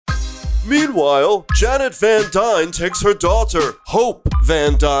Meanwhile, Janet Van Dyne takes her daughter, Hope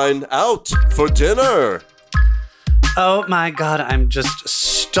Van Dyne, out for dinner. Oh my God, I'm just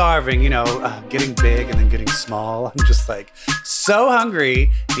starving, getting big and then getting small. I'm just like so hungry,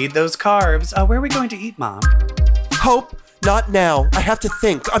 need those carbs. Where are we going to eat, Mom? Hope, not now. I have to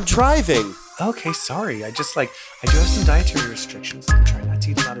think. I'm driving. Okay, sorry. I do have some dietary restrictions. I'm trying not to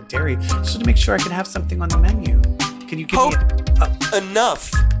eat a lot of dairy just to make sure I can have something on the menu. Can you give Hope, me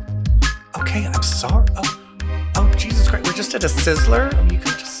enough. Okay, I'm sorry. Oh, Jesus Christ. We're just at a Sizzler? I mean, you could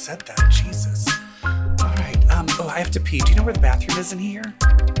have just said that. Jesus. All right. I have to pee. Do you know where the bathroom is in here?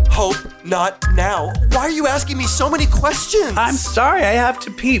 Hope, not now. Why are you asking me so many questions? I'm sorry. I have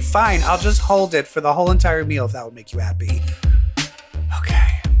to pee. Fine. I'll just hold it for the whole entire meal if that would make you happy.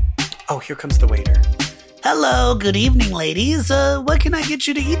 Okay. Oh, here comes the waiter. Hello. Good evening, ladies. What can I get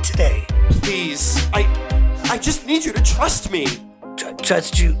you to eat today? Please. I just need you to trust me.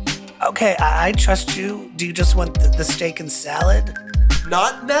 Trust you? Okay, I trust you. Do you just want the steak and salad?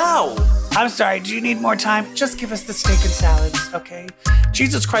 Not now. I'm sorry, do you need more time? Just give us the steak and salads, okay?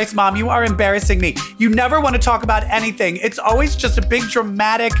 Jesus Christ, Mom, you are embarrassing me. You never want to talk about anything. It's always just a big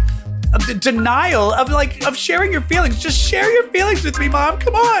dramatic denial of sharing your feelings. Just share your feelings with me, Mom.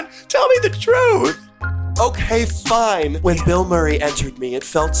 Come on, tell me the truth. Okay, fine. When Bill Murray entered me, it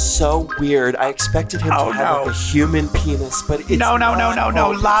felt so weird. I expected him to have like a human penis, but it's No. La, la,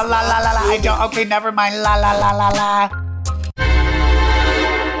 la, la, la. I don't. Okay, never mind. La, la, la, la, la.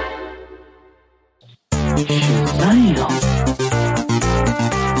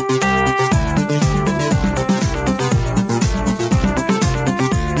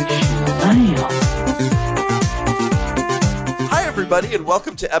 Hi, everybody, and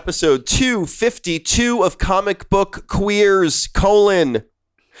welcome to episode 252 of Comic Book Queers,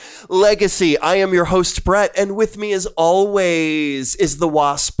 Legacy. I am your host, Brett, and with me as always is the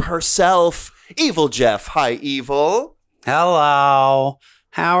Wasp herself, Evil Jeff. Hi, Evil. Hello.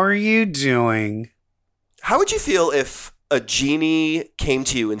 How are you doing? How would you feel if a genie came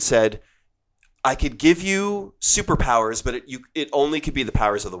to you and said, I could give you superpowers, but it only could be the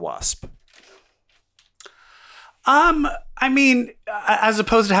powers of the Wasp? I mean, as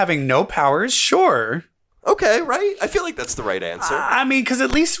opposed to having no powers, sure. Okay, right? I feel like that's the right answer. I mean, because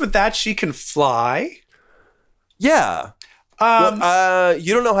at least with that, she can fly. Yeah.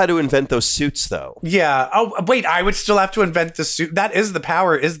 You don't know how to invent those suits, though. Yeah. Oh, wait, I would still have to invent the suit. That is the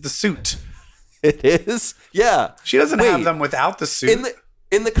power, is the suit. It is? Yeah. She doesn't have them without the suit.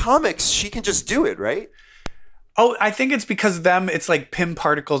 In the comics, she can just do it, right? Oh, I think it's because it's like Pym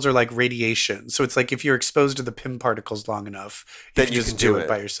particles are like radiation. So it's like if you're exposed to the Pym particles long enough, you can just do it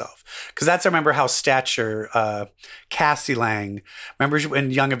by yourself. Because I remember how Stature, Cassie Lang, remember in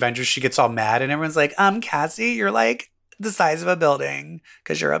Young Avengers, she gets all mad and everyone's like, Cassie, you're like the size of a building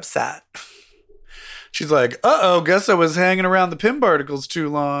because you're upset. She's like, guess I was hanging around the Pym particles too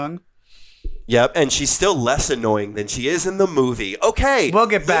long. Yep, and she's still less annoying than she is in the movie. Okay. We'll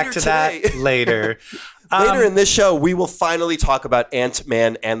get back to that later. Later in this show, we will finally talk about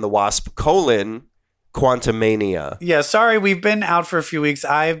Ant-Man and the Wasp, Quantumania. Yeah, sorry, we've been out for a few weeks.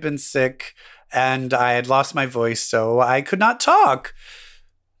 I've been sick, and I had lost my voice, so I could not talk.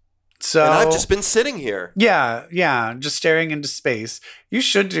 So, and I've just been sitting here. Yeah, just staring into space. You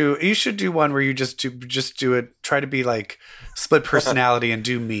should do one where you just do it. Try to be like split personality and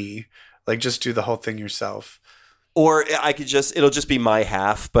do me. Like, just do the whole thing yourself. Or it'll just be my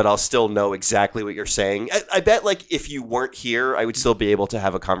half, but I'll still know exactly what you're saying. I bet, like, if you weren't here, I would still be able to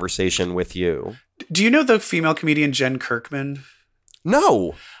have a conversation with you. Do you know the female comedian Jen Kirkman?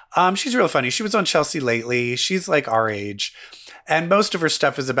 No. She's real funny. She was on Chelsea lately. She's, like, our age. And most of her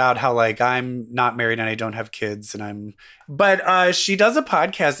stuff is about how, like, I'm not married and I don't have kids. But she does a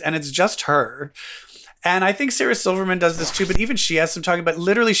podcast, and it's just her. And I think Sarah Silverman does this too, but even she has some talking about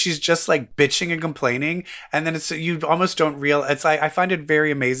literally she's just like bitching and complaining. And then you almost don't realize it's like, I find it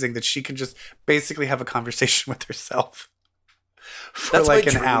very amazing that she can just basically have a conversation with herself for That's like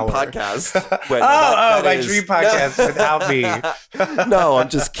my an dream hour. podcast. My dream podcast without me. No, I'm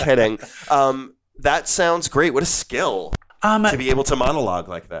just kidding. That sounds great. What a skill to be able to monologue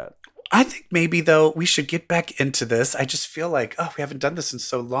like that. I think maybe, though, we should get back into this. I just feel like, we haven't done this in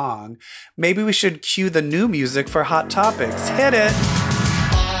so long. Maybe we should cue the new music for Hot Topics. Hit it.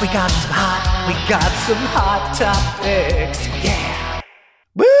 We got some hot topics. Yeah.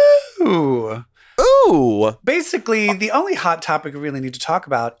 Woo! Ooh. Basically, the only hot topic we really need to talk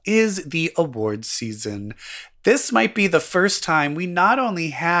about is the awards season. This might be the first time we not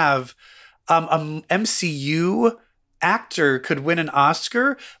only have a MCU actor could win an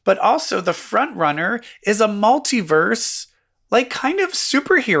Oscar, but also the front runner is a multiverse like kind of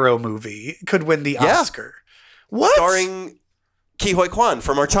superhero movie could win the Yeah. Oscar. What? Starring Ke Huy Quan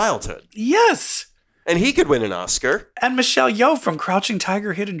from our childhood. Yes. And he could win an Oscar. And Michelle Yeoh from Crouching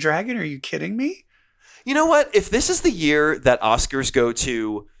Tiger, Hidden Dragon. Are you kidding me? You know what? If this is the year that Oscars go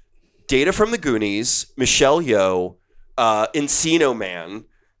to Data from the Goonies, Michelle Yeoh, Encino Man,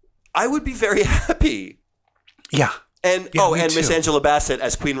 I would be very happy. Yeah. And Yeah, me and Miss too. Angela Bassett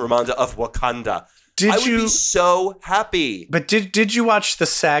as Queen Ramonda of Wakanda. Did I would you? be so happy. But did you watch the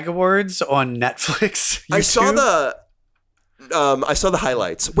SAG Awards on Netflix? I saw YouTube? the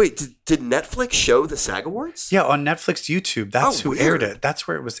highlights. Wait, did Netflix show the SAG Awards? Yeah, on Netflix YouTube. That's Oh, who aired weird. it. That's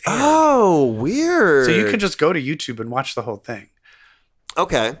where it was aired. Oh, weird. So you can just go to YouTube and watch the whole thing.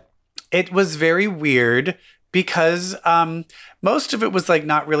 Okay. It was very weird because most of it was like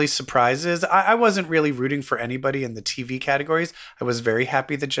not really surprises. I wasn't really rooting for anybody in the TV categories. I was very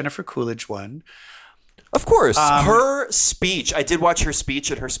happy that Jennifer Coolidge won. Of course. Her speech, I did watch her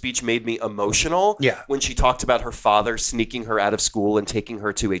speech, and her speech made me emotional. Yeah. When she talked about her father sneaking her out of school and taking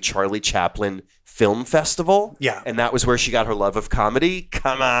her to a Charlie Chaplin film festival. Yeah. And that was where she got her love of comedy.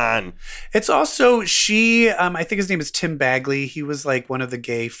 Come on. It's also I think his name is Tim Bagley. He was like one of the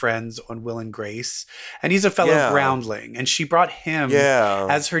gay friends on Will and Grace. And he's a fellow Yeah. groundling. And she brought him Yeah.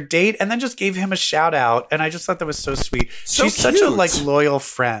 as her date and then just gave him a shout out. And I just thought that was so sweet. So She's such a cute. like loyal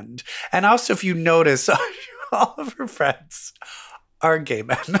friend. And also, if you notice, all of her friends are gay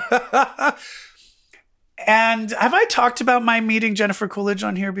men. And have I talked about my meeting Jennifer Coolidge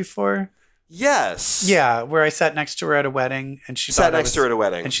on here before? Yes. Yeah, where I sat next to her at a wedding and she Sat thought I next to her at a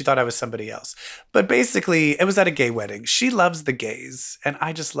wedding. and she thought I was somebody else. But basically, it was at a gay wedding. She loves the gays, and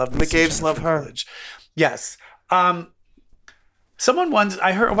I just love The gays love her. Coolidge. Yes. Someone once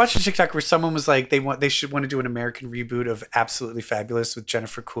I watched a TikTok where someone was like they should want to do an American reboot of Absolutely Fabulous with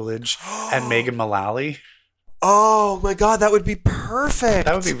Jennifer Coolidge and Megan Mullally. Oh my God, that would be perfect.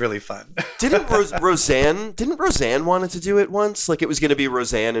 That would be really fun. Didn't Roseanne wanted to do it once? Like it was going to be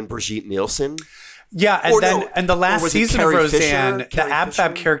Roseanne and Brigitte Nielsen. Yeah, and Or then no, and the or last was it season of Carrie Roseanne, Fisher? the Carrie Ab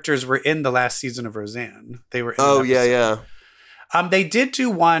Fab Fisher? characters were in the last season of Roseanne. They were in Oh an yeah, episode. yeah. They did do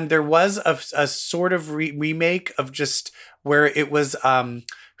one. There was a sort of remake of just where it was.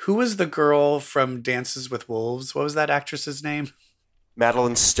 Who was the girl from Dances with Wolves? What was that actress's name?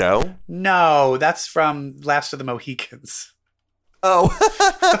 Madeline Stowe. No, that's from Last of the Mohicans. Oh,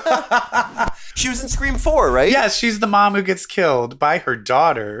 she was in Scream 4, right? Yes, she's the mom who gets killed by her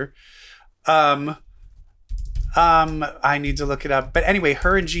daughter. I need to look it up. But anyway,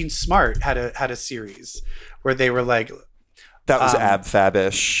 her and Jean Smart had a series where they were like That was Ab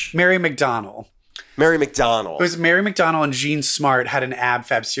Fabish. Mary McDonnell. Mary McDonnell. It was Mary McDonnell and Jean Smart had an Ab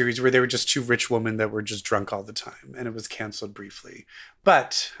Fab series where they were just two rich women that were just drunk all the time, and it was canceled briefly.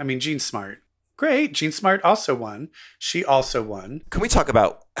 But I mean, Jean Smart, great. Jean Smart also won. She also won. Can we talk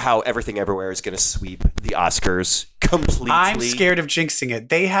about how Everything Everywhere is going to sweep the Oscars completely? I'm scared of jinxing it.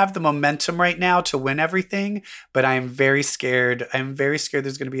 They have the momentum right now to win everything, but I am very scared. I'm very scared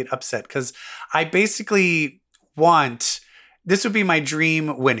there's going to be an upset because I basically want this would be my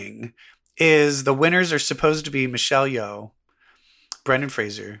dream winning. Is the winners are supposed to be Michelle Yeoh, Brendan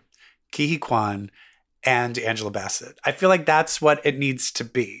Fraser, Ke Huy Quan, and Angela Bassett. I feel like that's what it needs to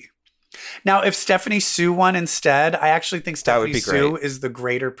be. Now, if Stephanie Sue won instead, I actually think That would Stephanie be Sue great. is the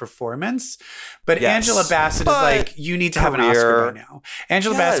greater performance. But Yes. Angela Bassett is But like, you need to have an Oscar career. by now.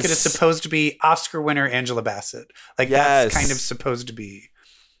 Angela Yes. Bassett is supposed to be Oscar winner Angela Bassett. Like, Yes. that's kind of supposed to be.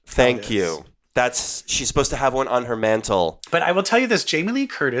 Thank it you. She's supposed to have one on her mantle. But I will tell you this, Jamie Lee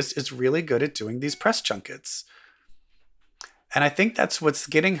Curtis is really good at doing these press junkets. And I think that's what's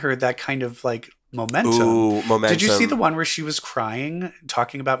getting her that kind of like momentum. Ooh, momentum. Did you see the one where she was crying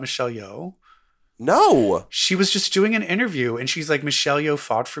talking about Michelle Yeoh? No. She was just doing an interview and she's like, Michelle Yeoh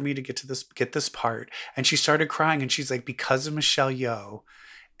fought for me to get this part. And she started crying and she's like, because of Michelle Yeoh,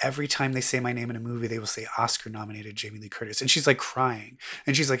 every time they say my name in a movie, they will say Oscar nominated Jamie Lee Curtis. And she's like crying.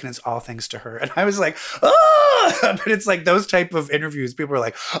 And she's like, and it's all thanks to her. And I was like, oh, but it's like those type of interviews. People are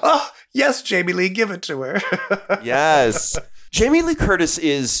like, oh, yes, Jamie Lee, give it to her. Yes. Jamie Lee Curtis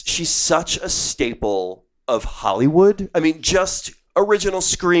she's such a staple of Hollywood. I mean, just original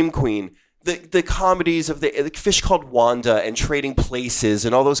Scream Queen. The comedies of the Fish Called Wanda and Trading Places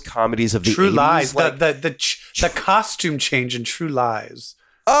and all those comedies of the True 80s. Lies. Like, The costume change in True Lies.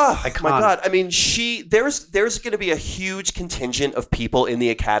 oh Iconic. my God. I mean, there's going to be a huge contingent of people in the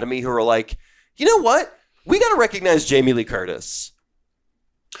Academy who are like, you know what? We got to recognize Jamie Lee Curtis.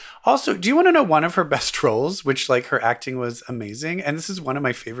 Also, do you want to know one of her best roles, which like her acting was amazing? And this is one of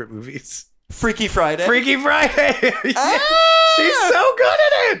my favorite movies. Freaky Friday. Freaky Friday. Ah! She's so good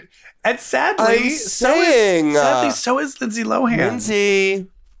at it. And sadly, so is Lindsay Lohan. Lindsay.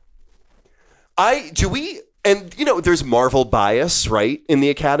 And there's Marvel bias, right, in the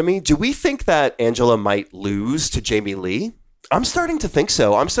Academy. Do we think that Angela might lose to Jamie Lee? I'm starting to think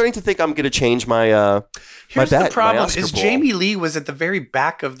so. I'm starting to think I'm going to change my Here's my bet. The problem my is Jamie Lee was at the very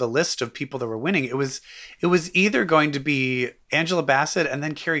back of the list of people that were winning. It was either going to be Angela Bassett and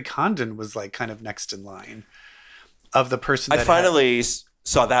then Carrie Condon was like kind of next in line of the person. I finally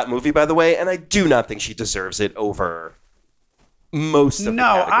saw that movie, by the way, and I do not think she deserves it over most of the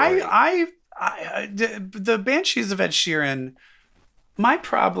category. The Banshees of Ed Sheeran. My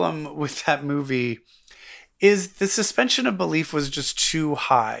problem with that movie is the suspension of belief was just too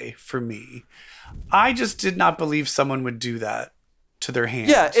high for me. I just did not believe someone would do that to their hand.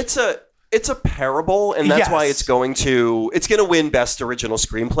 Yeah, it's a parable, and that's why it's going to win Best Original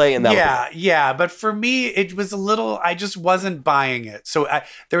Screenplay. And yeah. But for me, it was a little. I just wasn't buying it. So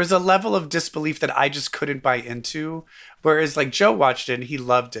there was a level of disbelief that I just couldn't buy into. Whereas like Joe watched it and he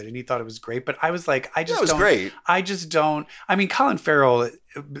loved it and he thought it was great. But I was like, it was great. I just don't. I mean, Colin Farrell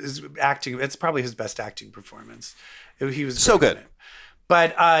is acting. It's probably his best acting performance. He was so good.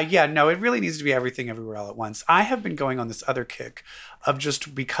 But it really needs to be Everything Everywhere All at Once. I have been going on this other kick of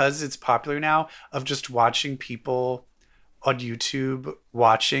just because it's popular now of just watching people on YouTube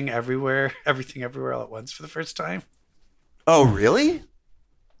watching Everything Everywhere All at Once for the first time. Oh, really?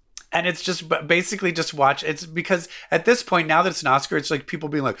 And it's just basically just watch. It's because at this point, now that it's an Oscar, it's like people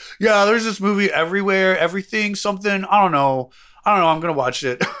being like, yeah, there's this movie everywhere, everything, something. I don't know. I'm going to watch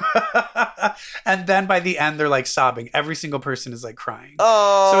it. And then by the end, they're like sobbing. Every single person is like crying.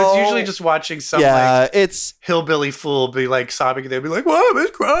 Oh. So it's usually just watching some it's hillbilly fool be like sobbing. And they'll be like, whoa, I'm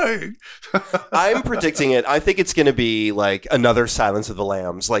crying. I'm predicting it. I think it's going to be like another Silence of the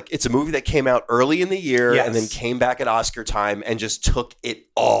Lambs. Like it's a movie that came out early in the year and then came back at Oscar time and just took it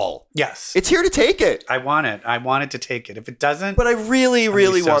all. Yes. It's here to take it. I want it. I want it to take it. If it doesn't. But I really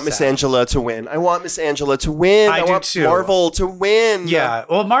want Miss Angela to win. I want Miss Angela to win. I want too. Marvel to win. Yeah.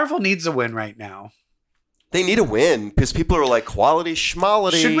 Well, Marvel needs a win right now. They need a win because people are like quality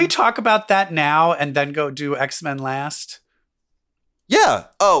schmality. Should we talk about that now and then go do X-Men last? Yeah.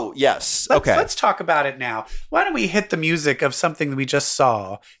 Oh, yes. Okay. Let's talk about it now. Why don't we hit the music of something that we just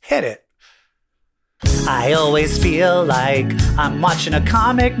saw? Hit it. I always feel like I'm watching a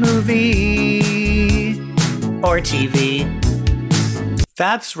comic movie or TV.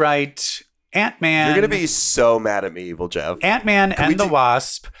 That's right. Ant-Man. You're going to be so mad at me, Evil Jeff. Ant-Man and the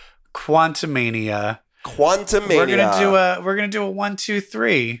Wasp, Quantumania. Quantumania. We're gonna do a 1, 2,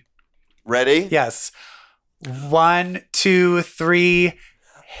 3. Ready? Yes. 1, 2, 3.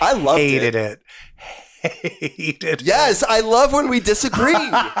 I loved hated it. Hated yes, I love when we disagree.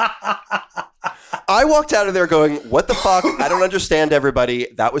 I walked out of there going, what the fuck? I don't understand everybody.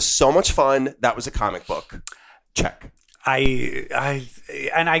 That was so much fun. That was a comic book. Check. I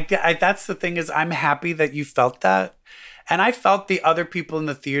that's the thing is I'm happy that you felt that. And I felt the other people in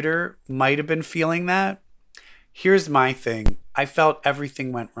the theater might have been feeling that. Here's my thing. I felt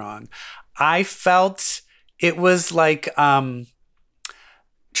everything went wrong. I felt it was like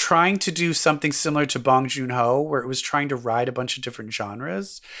trying to do something similar to Bong Joon-ho, where it was trying to ride a bunch of different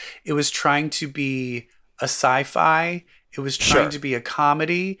genres. It was trying to be a sci-fi. It was trying to be a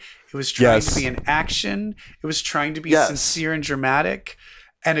comedy. It was trying to be an action. It was trying to be sincere and dramatic.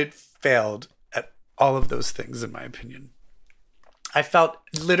 And it failed at all of those things, in my opinion. I felt,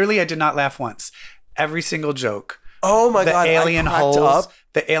 literally, I did not laugh once. Every single joke. Oh my God. The alien holes.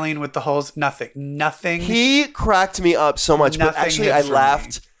 The alien with the holes. Nothing. He cracked me up so much. But actually, I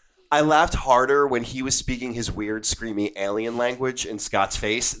laughed. I laughed harder when he was speaking his weird, screamy alien language in Scott's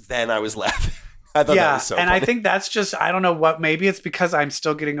face. Then I was laughing. I thought that was so funny. I think that's just, I don't know what, maybe it's because I'm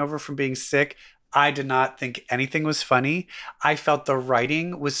still getting over from being sick. I did not think anything was funny. I felt the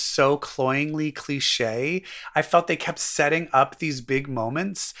writing was so cloyingly cliche. I felt they kept setting up these big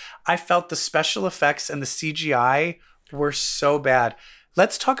moments. I felt the special effects and the CGI were so bad.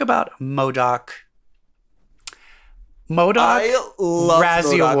 Let's talk about MODOK. I loved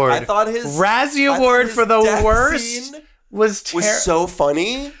Razzie MODOK. Award. I thought his Razzie Award for the worst was so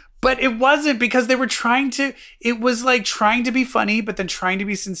funny. But it wasn't, because they were it was like trying to be funny, but then trying to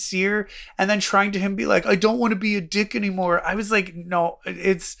be sincere, and then trying to him be like, I don't want to be a dick anymore. I was like, no,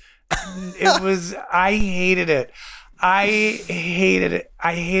 I hated it. I hated it.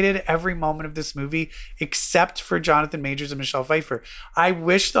 I hated every moment of this movie except for Jonathan Majors and Michelle Pfeiffer. I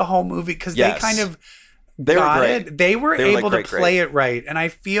wish the whole movie, because they kind of got it. They were able to play it right. And I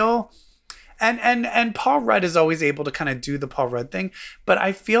feel, And Paul Rudd is always able to kind of do the Paul Rudd thing, but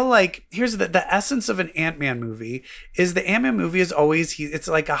I feel like here's the essence of an Ant-Man movie is the Ant-Man movie is always it's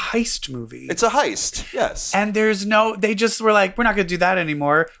like a heist movie. It's a heist, yes. And they just were like, we're not going to do that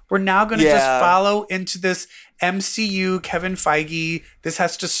anymore. We're now going to just follow into this MCU Kevin Feige. This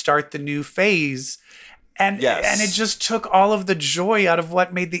has to start the new phase. And it just took all of the joy out of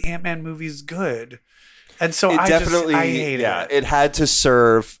what made the Ant-Man movies good. And so I hate it. It had to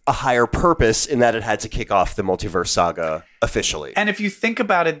serve a higher purpose in that it had to kick off the multiverse saga officially. And if you think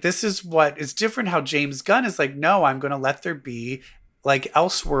about it, this is what is different how James Gunn is like, no, I'm going to let there be like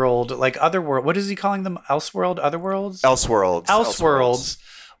Elseworld, like Otherworld. What is he calling them? Elseworld, Otherworlds? Elseworlds.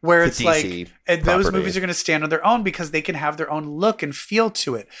 Where it's like those movies are going to stand on their own because they can have their own look and feel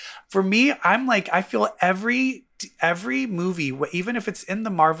to it. For me, I'm like, I feel every movie, even if it's in the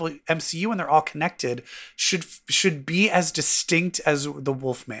Marvel MCU and they're all connected, should be as distinct as the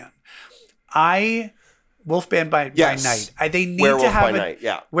Wolfman. Wolfman by Night. They need Werewolf to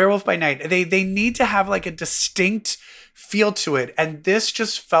have Werewolf by Night. They need to have like a distinct feel to it, and this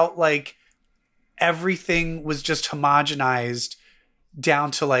just felt like everything was just homogenized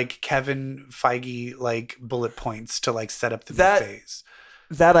down to like Kevin Feige like bullet points to like set up the new phase.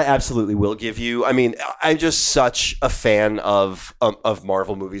 That I absolutely will give you. I mean, I'm just such a fan of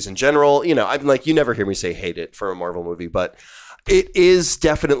Marvel movies in general. You know, I'm like, you never hear me say hate it for a Marvel movie, but it is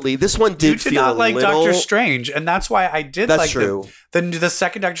definitely, this one did feel not like Doctor Strange, and that's why I did that's like true. The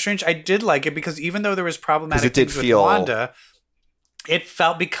second Doctor Strange. I did like it because even though there was problematic things with Wanda, it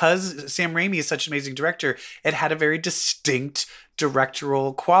felt, because Sam Raimi is such an amazing director, it had a very distinct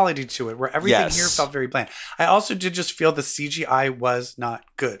directorial quality to it, where everything here felt very bland. I also did just feel the CGI was not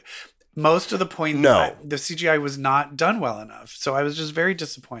good. Most of the point, the CGI was not done well enough. So I was just very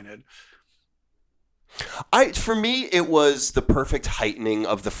disappointed. For me, it was the perfect heightening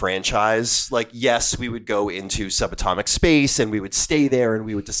of the franchise. Like, yes, we would go into subatomic space and we would stay there and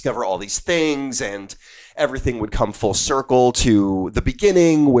we would discover all these things and everything would come full circle to the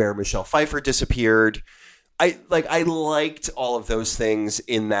beginning where Michelle Pfeiffer disappeared. I liked all of those things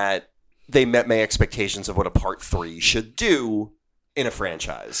in that they met my expectations of what a part 3 should do in a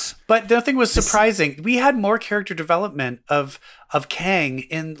franchise. But nothing was surprising. We had more character development of Kang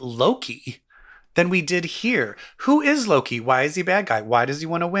in Loki than we did here. Who is Loki? Why is he a bad guy? Why does he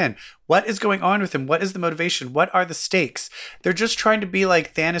want to win? What is going on with him? What is the motivation? What are the stakes? They're just trying to be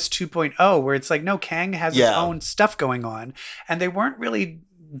like Thanos 2.0, where it's like, no, Kang has his own stuff going on. And they weren't really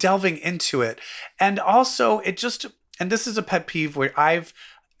delving into it. And also and this is a pet peeve where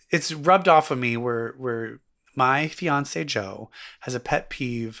it's rubbed off of me where my fiance Joe has a pet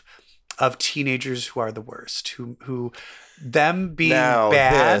peeve of teenagers who are the worst, who them being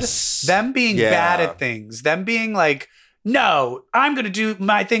bad at things, them being like, no, I'm going to do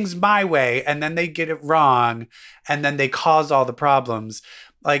my things my way. And then they get it wrong. And then they cause all the problems.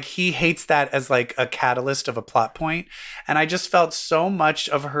 Like, he hates that as like a catalyst of a plot point. And I just felt so much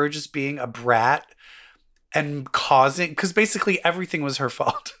of her just being a brat and causing, because basically everything was her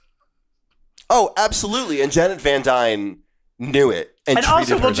fault. Oh, absolutely. And Janet Van Dyne knew it. And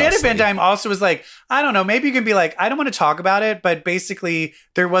also, Janet Van Dyne also was like, I don't know, maybe you can be like, I don't want to talk about it, but basically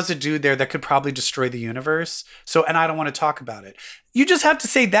there was a dude there that could probably destroy the universe. So, and I don't want to talk about it. You just have to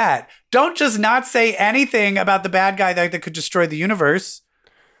say that. Don't just not say anything about the bad guy that could destroy the universe.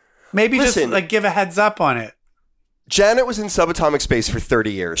 Maybe just like give a heads up on it. Janet was in subatomic space for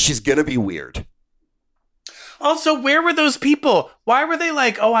 30 years. She's going to be weird. Also, where were those people? Why were they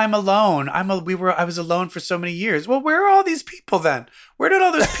like, oh, I'm alone. I was alone for so many years. Well, where are all these people then? Where did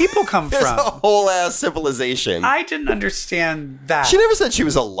all those people come There's from? A whole ass civilization. I didn't understand that. She never said she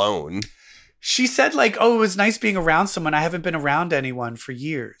was alone. She said like, oh, it was nice being around someone. I haven't been around anyone for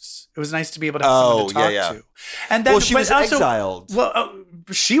years. It was nice to be able to have someone to talk to. And then, she was exiled. Well,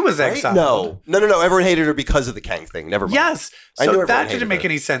 she was exiled. No. Everyone hated her because of the Kang thing. Never mind. Yes. So that didn't make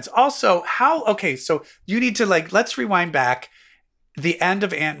any sense. Also, so you need to like, let's rewind back the end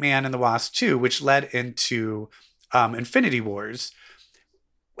of Ant-Man and the Wasp 2, which led into Infinity Wars.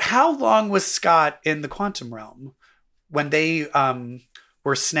 How long was Scott in the quantum realm when they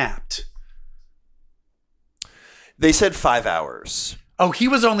were snapped? They said 5 hours. Oh, he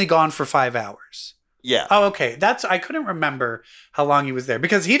was only gone for 5 hours. Yeah. Oh, okay. I couldn't remember how long he was there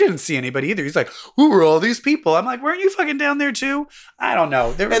because he didn't see anybody either. He's like, who were all these people? I'm like, weren't you fucking down there too? I don't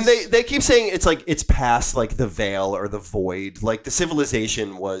know. And they keep saying it's like, it's past like the veil or the void. Like the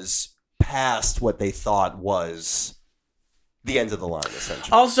civilization was past what they thought was the end of the line,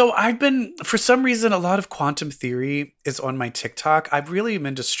 essentially. Also, for some reason, a lot of quantum theory is on my TikTok. I really am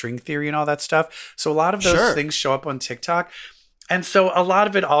into string theory and all that stuff. So a lot of those things show up on TikTok. And so a lot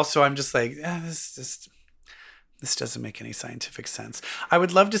of it also, I'm just like, this doesn't make any scientific sense. I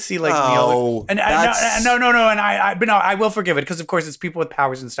would love to see like Neil. And but I will forgive it because of course it's people with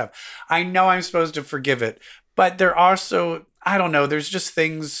powers and stuff. I know I'm supposed to forgive it, but there are also, I don't know. There's just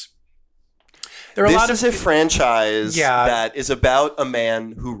things. This is a franchise that is about a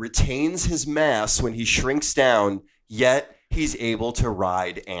man who retains his mass when he shrinks down, yet he's able to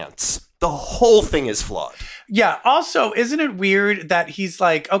ride ants. The whole thing is flawed. Yeah. Also, isn't it weird that he's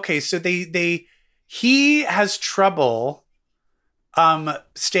like, okay, so he has trouble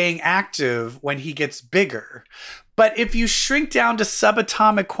staying active when he gets bigger. But if you shrink down to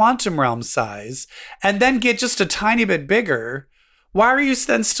subatomic quantum realm size and then get just a tiny bit bigger, why are you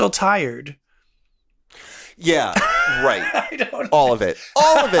then still tired? Yeah, right. I don't all of it.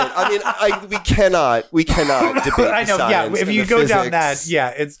 I mean, we cannot debate I know, science. If you go down that,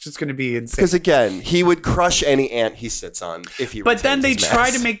 it's just going to be insane. Because again, he would crush any ant he sits on if he. But then they his try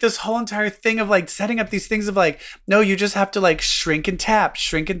mass. to make this whole entire thing of like setting up these things of like, no, you just have to like shrink and tap,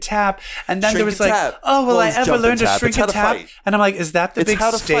 and then there was like, oh, will I ever learn to shrink and tap? And I'm like, is that the big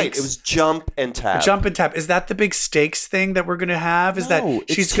stakes? Fight. It was jump and tap. Jump and tap. Is that the big stakes thing that we're going to have? Is that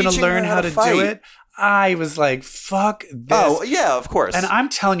she's going to learn how to do it? I was like, fuck this. Oh, yeah, of course. And I'm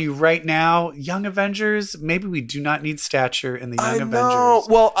telling you right now, Young Avengers, maybe we do not need stature in the Young Avengers. Know.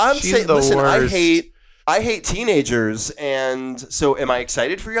 Well, I'm saying, listen, worst. I hate teenagers, and so am I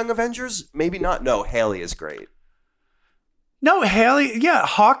excited for Young Avengers? Maybe not. No, Haley is great. No, Haley, yeah,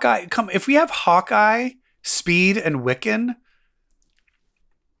 Hawkeye. If we have Hawkeye, Speed, and Wiccan,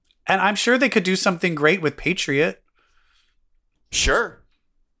 and I'm sure they could do something great with Patriot. Sure.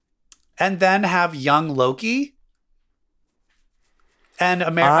 And then have young Loki. And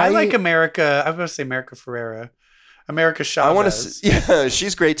I like America. I was going to say America Ferrera. America Chavez. Yeah,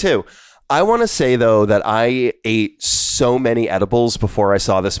 she's great too. I want to say though that I ate so many edibles before I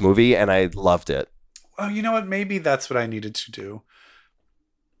saw this movie, and I loved it. Well, you know what? Maybe that's what I needed to do.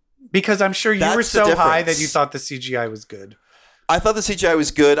 Because I'm sure you were so high that you thought the CGI was good. I thought the CGI was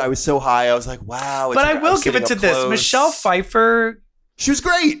good. I was so high. I was like, wow. But I will give it to this. Michelle Pfeiffer. She was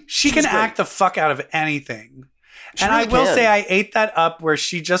great. She can act the fuck out of anything. And I will say I ate that up where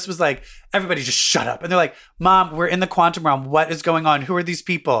she just was like, everybody just shut up. And they're like, Mom, we're in the quantum realm. What is going on? Who are these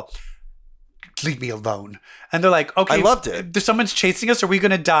people? Leave me alone. And they're like, okay. I loved it. Someone's chasing us. Are we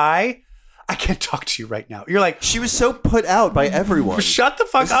going to die? I can't talk to you right now. You're like, she was so put out by everyone. Shut the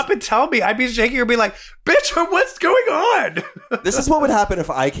fuck up and tell me. I'd be shaking her and be like, bitch, what's going on? This is what would happen if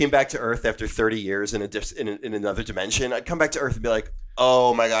I came back to Earth after 30 years in another dimension. I'd come back to Earth and be like,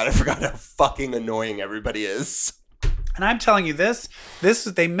 oh my God, I forgot how fucking annoying everybody is. And I'm telling you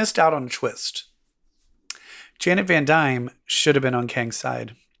they missed out on a twist. Janet Van Dyne should have been on Kang's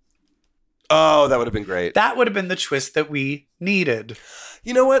side. Oh, that would have been great. That would have been the twist that we needed.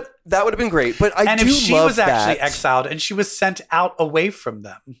 You know what? That would have been great. But and if she was actually exiled and she was sent out away from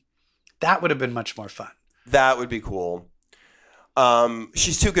them, that would have been much more fun. That would be cool.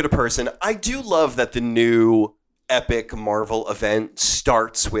 She's too good a person. I do love that the new epic Marvel event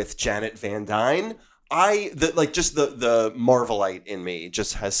starts with Janet Van Dyne. The Marvelite in me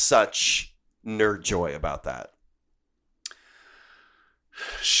just has such nerd joy about that.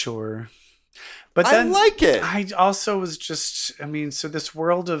 Sure. But then I like it. I also was just, so this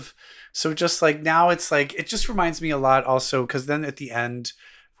world of, so just like now it's like, it just reminds me a lot also, because then at the end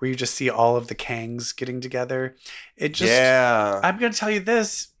where you just see all of the Kangs getting together, it just, I'm going to tell you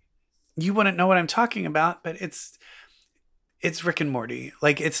this, you wouldn't know what I'm talking about, but it's Rick and Morty.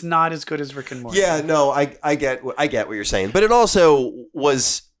 Like, it's not as good as Rick and Morty. Yeah, no, I get what you're saying, but it also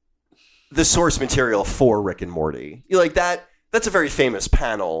was the source material for Rick and Morty. You like that. That's a very famous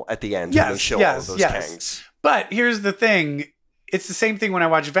panel at the end. Yes, when they show all of those Kangs. But here's the thing. It's the same thing when I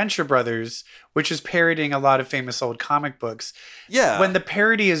watch Venture Brothers, which is parodying a lot of famous old comic books. Yeah. When the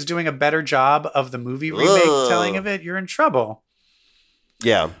parody is doing a better job of the movie remake telling of it, you're in trouble.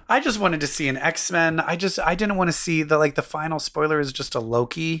 Yeah. I just wanted to see an X-Men. I didn't want to see the final spoiler is just a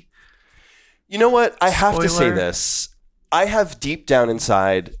Loki. You know what? I have to say this. I have deep down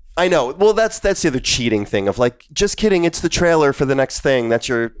inside... I know. Well, that's the other cheating thing of like, just kidding. It's the trailer for the next thing. That's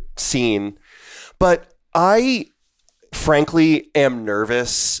your scene. But I, frankly, am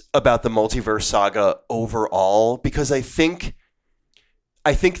nervous about the multiverse saga overall because I think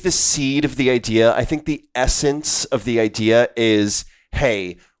the seed of the idea, I think the essence of the idea is,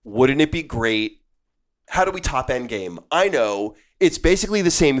 hey, wouldn't it be great? How do we top Endgame? I know it's basically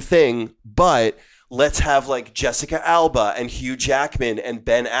the same thing, but let's have like Jessica Alba and Hugh Jackman and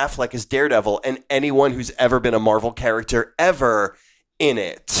Ben Affleck as Daredevil and anyone who's ever been a Marvel character ever in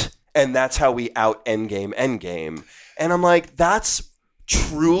it. And that's how we out Endgame. And I'm like, that's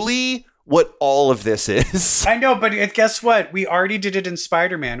truly what all of this is. I know, but guess what? We already did it in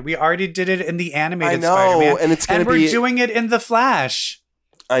Spider-Man. We already did it in the animated I know, Spider-Man. and it's gonna we're doing it in The Flash.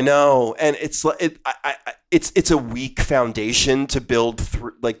 I know, and it's it's a weak foundation to build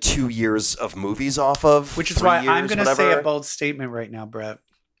like 2 years of movies off of. Which is why I'm going to say a bold statement right now, Brett.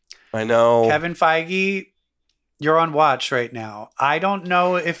 I know. Kevin Feige, you're on watch right now. I don't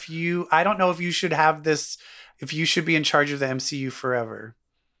know if you should have this, if you should be in charge of the MCU forever.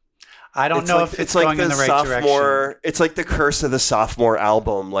 I don't know if it's going in the right direction. It's like the curse of the sophomore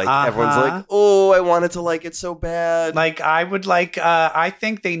album. Like everyone's like, oh, I wanted to like it so bad. Like I would like, I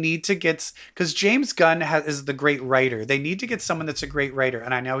think they need to get, because James Gunn is the great writer. They need to get someone that's a great writer.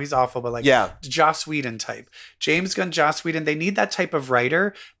 And I know he's awful, but like Joss Whedon type. James Gunn, Joss Whedon, they need that type of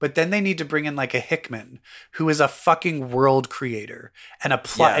writer, but then they need to bring in like a Hickman, who is a fucking world creator and a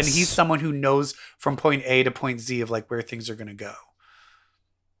plot. And he's someone who knows from point A to point Z of like where things are going to go.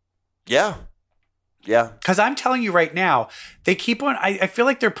 Yeah. Yeah. Because I'm telling you right now, they keep on, I feel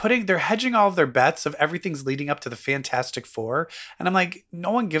like they're hedging all of their bets of everything's leading up to the Fantastic Four. And I'm like, no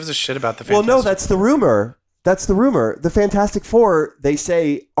one gives a shit about the Fantastic Four. Well, no, that's the rumor. That's the rumor. The Fantastic Four, they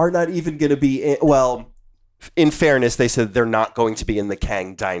say, are not even going to be in fairness, they said they're not going to be in the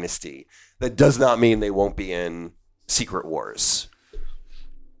Kang Dynasty. That does not mean they won't be in Secret Wars.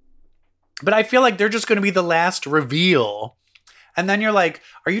 But I feel like they're just going to be the last reveal. And then you're like,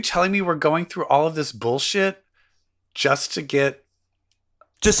 are you telling me we're going through all of this bullshit just to get...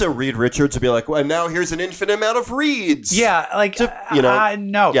 Just a Reed Richards to be like, well, now here's an infinite amount of Reeds. Yeah, like,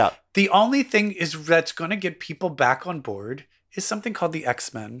 no. Yeah. The only thing is that's going to get people back on board is something called the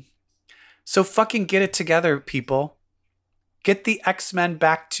X-Men. So fucking get it together, people. Get the X-Men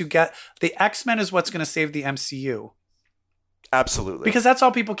back together. The X-Men is what's going to save the MCU. Absolutely. Because that's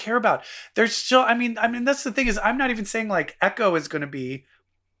all people care about. There's still, I mean, that's the thing is, I'm not even saying like Echo is going to be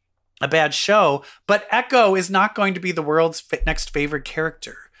a bad show, but Echo is not going to be the world's next favorite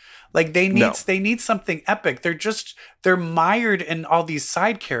character. Like they need something epic. They're mired in all these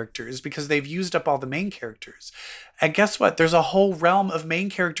side characters because they've used up all the main characters. And guess what? There's a whole realm of main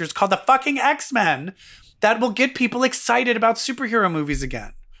characters called the fucking X-Men that will get people excited about superhero movies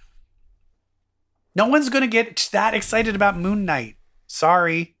again. No one's going to get that excited about Moon Knight.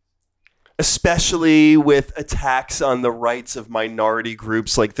 Sorry. Especially with attacks on the rights of minority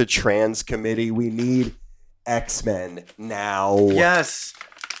groups like the Trans Committee. We need X-Men now. Yes.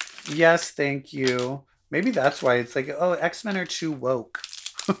 Yes, thank you. Maybe that's why it's like, oh, X-Men are too woke.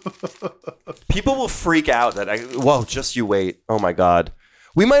 People will freak out that just you wait. Oh my God.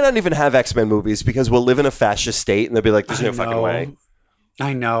 We might not even have X-Men movies because we'll live in a fascist state and they'll be like, there's no fucking way.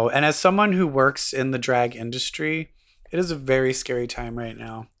 I know. And as someone who works in the drag industry, it is a very scary time right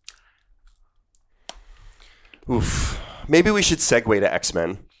now. Oof. Maybe we should segue to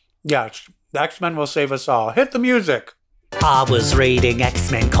X-Men. Yeah, the X-Men will save us all. Hit the music. I was reading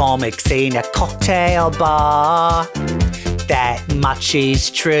X-Men comics in a cocktail bar. That much is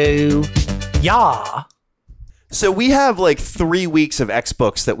true. Yeah. So we have like 3 weeks of X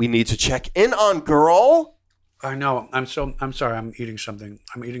books that we need to check in on, girl. I know. I'm sorry. I'm eating something.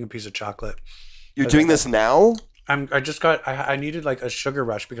 I'm eating a piece of chocolate. You're doing this now? I needed like a sugar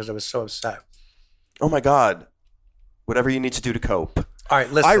rush because I was so upset. Oh my God. Whatever you need to do to cope. All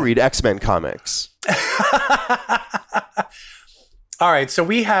right, listen. I read X-Men comics. All right, so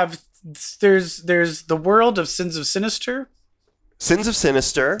we have there's the world of Sins of Sinister. Sins of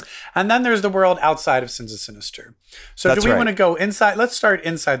Sinister. And then there's the world outside of Sins of Sinister. So do we want to go inside? Let's start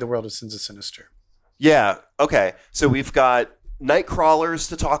inside the world of Sins of Sinister. Yeah. Okay. So we've got Nightcrawlers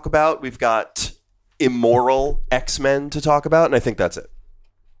to talk about. We've got immoral X-Men to talk about. And I think that's it.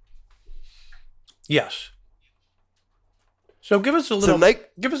 Yes. So give us a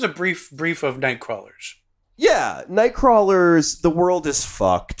brief of Nightcrawlers. Yeah. Nightcrawlers, the world is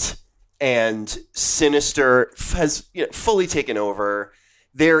fucked. And Sinister has fully taken over.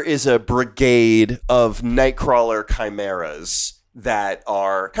 There is a brigade of Nightcrawler chimeras that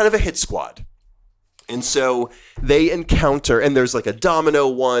are kind of a hit squad. And so they encounter, and there's like a Domino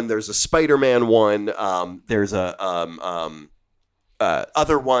one, there's a Spider-Man one, there's a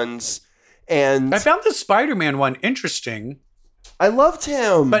other ones, and I found the Spider-Man one interesting. I loved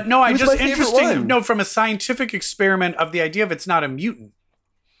him, but no, I just interesting. No, from a scientific experiment of the idea of it's not a mutant.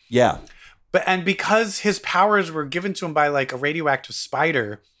 Yeah, and because his powers were given to him by like a radioactive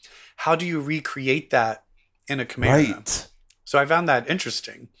spider, how do you recreate that in a chimera? Right. So I found that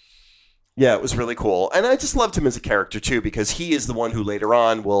interesting. Yeah, it was really cool. And I just loved him as a character, too, because he is the one who later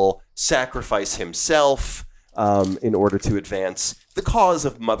on will sacrifice himself in order to advance the cause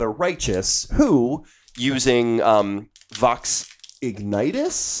of Mother Righteous, who using Vox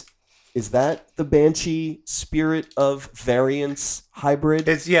Ignitus. Is that the Banshee Spirit of Variance hybrid?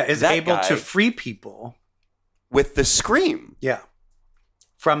 Is That able guy to free people. with the Scream Yeah.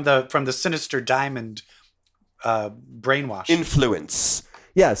 From the Sinister Diamond brainwash. influence.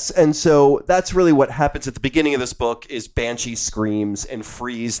 Yes, and so that's really what happens at the beginning of this book is Banshee screams and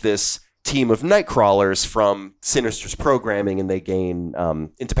frees this team of Nightcrawlers from Sinister's programming, and they gain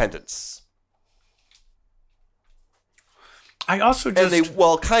independence. I also And just... they,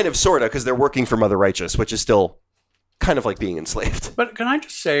 well, kind of, sort of, because they're working for Mother Righteous, which is still kind of like being enslaved. But can I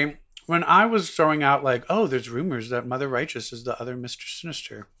just say, when I was throwing out like, oh, there's rumors that Mother Righteous is the other Mr.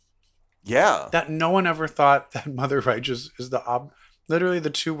 Sinister, Yeah. that no one ever thought that Mother Righteous is literally the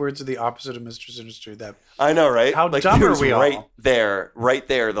two words of the opposite of Mr. Sinister. That I know, right? How like, dumb it are was we right all? right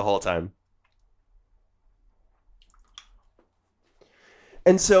there the whole time.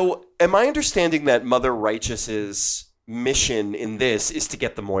 And so, am I understanding that Mother Righteous's mission in this is to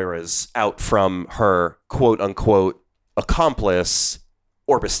get the Moiras out from her quote-unquote accomplice,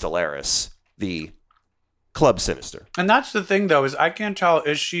 Orbis Stellaris, the Club Sinister? And that's the thing, though, is I can't tell,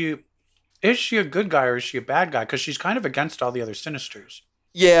 is she a good guy or is she a bad guy? Because she's kind of against all the other Sinisters.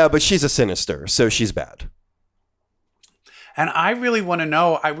 Yeah, but she's a Sinister, so she's bad. And I really want to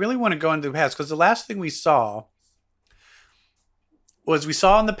know, I really want to go into the past, because the last thing we saw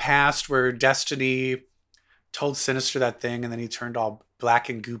in the past where Destiny told Sinister that thing, and then he turned all black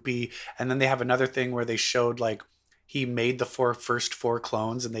and goopy. And then they have another thing where they showed like he made the first four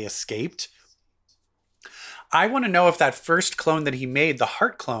clones and they escaped. I want to know if that first clone that he made, the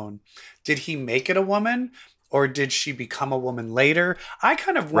heart clone, did he make it a woman or did she become a woman later? I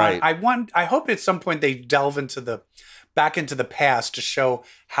kind of want, Right. I hope at some point they delve back into the past to show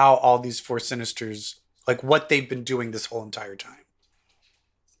how all these four Sinisters, like what they've been doing this whole entire time.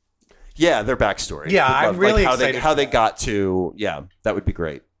 Yeah, their backstory. Yeah, I'm really how excited they how for they that. got to. Yeah, that would be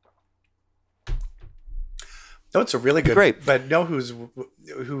great. No, it's a really good. Great. But know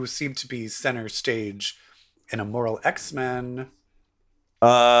who seemed to be center stage in Immoral X-Men.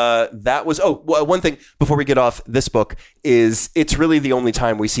 That was one thing before we get off this book is it's really the only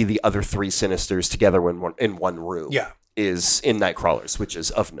time we see the other three Sinisters together in one room. Yeah. Is in Nightcrawlers, which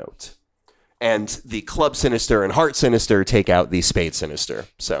is of note. And the Club Sinister and Heart Sinister take out the Spade Sinister.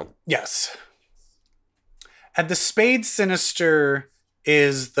 So Yes. And the Spade Sinister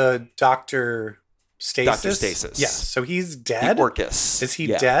is the Dr. Stasis. Dr. Stasis. Yes. So he's dead. the Orcus. Is he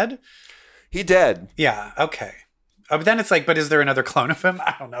Yeah. dead? He dead. Yeah. Okay. But then it's like, but is there another clone of him?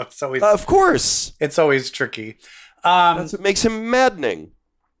 I don't know. It's always Of course. it's always tricky. That's what makes him maddening.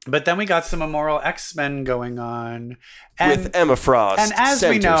 But then we got some Immoral X-Men going on. And With Emma Frost, and as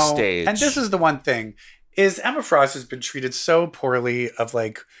center we know, stage. and this is the one thing, is Emma Frost has been treated so poorly of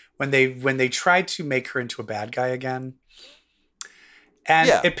like when they tried to make her into a bad guy again. And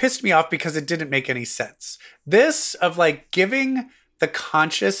Yeah. it pissed me off because it didn't make any sense. This of like giving the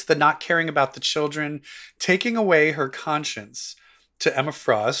conscious, the not caring about the children, taking away her conscience to Emma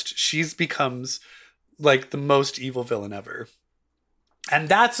Frost, she's becomes like the most evil villain ever. And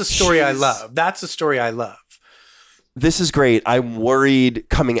that's a story I She's- love. That's a story I love. This is great. I'm worried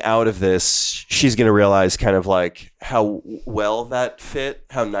coming out of this, she's going to realize kind of like how well that fit,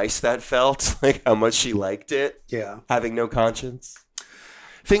 how nice that felt, like how much she liked it, Yeah. having no conscience.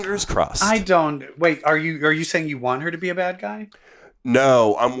 Fingers crossed. I don't wait. Are you saying you want her to be a bad guy?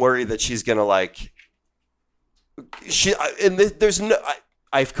 No, I'm worried that she's going to like there's no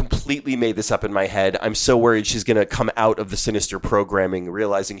I've completely made this up in my head. I'm so worried she's going to come out of the Sinister programming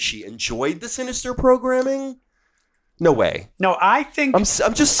realizing she enjoyed the Sinister programming. No way. No, I think I'm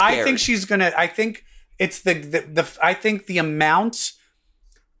just scared. I think she's gonna. I think it's the. I think the amount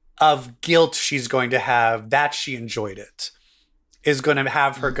of guilt she's going to have that she enjoyed it is going to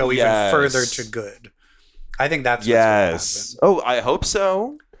have her go even Yes. further to good. I think that's Yes. Oh, I hope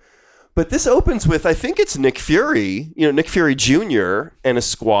so. But this opens with, I think it's Nick Fury, Nick Fury Jr. and a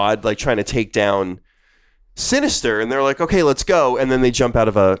squad like trying to take down Sinister, and they're like, "Okay, let's go." And then they jump out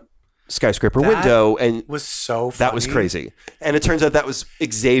of a skyscraper That window, and was so funny. that was crazy. And it turns out that was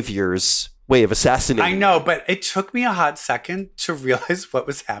Xavier's way of assassinating. I know, but it took me a hot second to realize what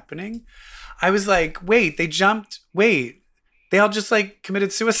was happening. I was like, wait, they all just like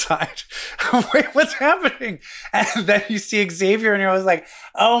committed suicide. Wait, what's happening? And then you see Xavier and I was like,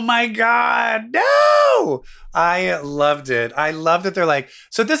 oh my God, no! I loved it. I love that they're like,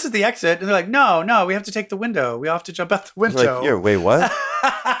 so this is the exit. And they're like, no, we have to take the window. We all have to jump out the window. Like, wait, what?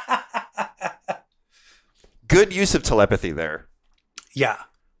 Good use of telepathy there. Yeah.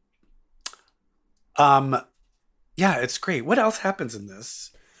 Yeah, it's great. What else happens in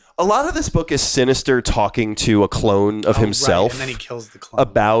this? A lot of this book is Sinister talking to a clone of himself. Right. And then he kills the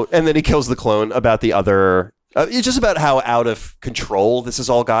clone. And then he kills the clone about the other. It's just about how out of control this has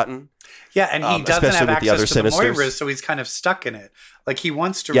all gotten. Yeah, and he doesn't especially have with the other access to the Sinisters. Moiras, so he's kind of stuck in it. Like, he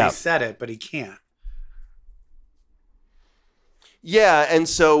wants to Yeah. reset it, but he can't. Yeah, and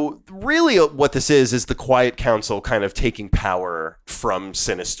so really what this is the Quiet Council kind of taking power from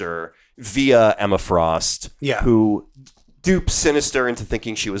Sinister via Emma Frost, Yeah. who dupes Sinister into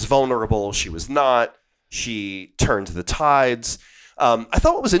thinking she was vulnerable. She was not. She turned the tides. I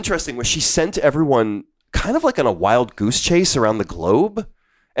thought what was interesting was she sent everyone kind of like on a wild goose chase around the globe,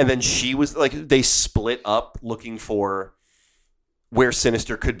 and then she was like, they split up looking for where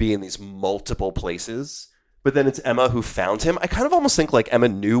Sinister could be in these multiple places. But then it's Emma who found him. I kind of almost think like Emma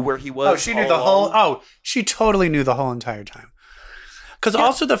knew where he was. Oh, she knew the whole. Oh, she totally knew the whole entire time. Because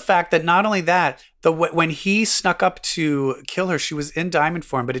also the fact that not only that, when he snuck up to kill her, she was in diamond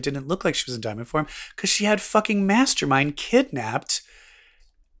form, but it didn't look like she was in diamond form because she had fucking Mastermind kidnapped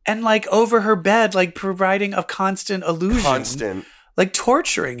and like over her bed, like providing a constant illusion, like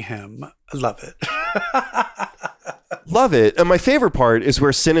torturing him. I love it. Love it. And my favorite part is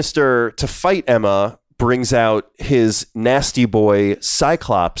where Sinister, to fight Emma, brings out his nasty boy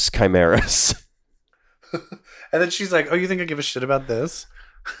Cyclops chimeras. And then she's like, "Oh, you think I give a shit about this?"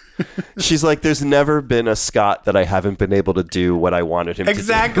 She's like, "There's never been a Scott that I haven't been able to do what I wanted him to do."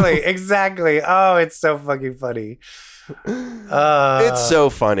 Exactly. Oh, it's so fucking funny. It's so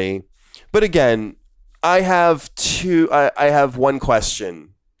funny. But again, I have one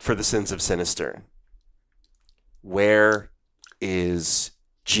question for the Sins of Sinister. Where is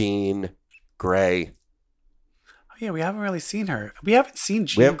Jean Grey? Oh, yeah, we haven't really seen her. We haven't seen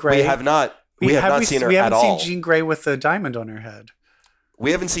Jean Grey. We have not. We have not seen her at all. We haven't seen Jean Grey with a diamond on her head. We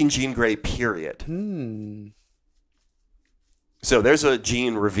haven't seen Jean Grey, period. Hmm. So there's a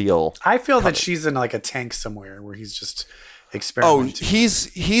Jean reveal. I feel that she's in like a tank somewhere where he's just Oh, experimenting.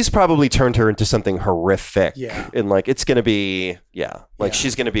 he's probably turned her into something horrific. Yeah. And like it's gonna be Yeah.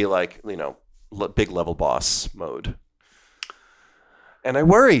 she's gonna be like, big level boss mode. And I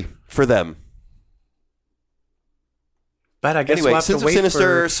worry for them. But I guess Anyway, we'll have Sins to of wait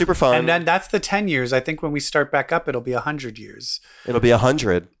Sinister, super fun. And then that's the 10 years. I think when we start back up, it'll be 100 years. It'll be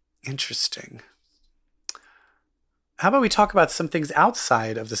 100. Interesting. How about we talk about some things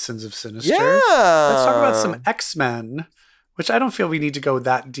outside of the Sins of Sinister? Yeah. Let's talk about some X-Men, which I don't feel we need to go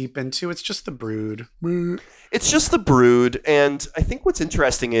that deep into. It's just the Brood. It's just the Brood, and I think what's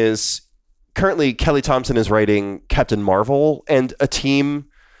interesting is currently Kelly Thompson is writing Captain Marvel and a team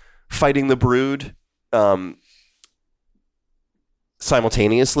fighting the Brood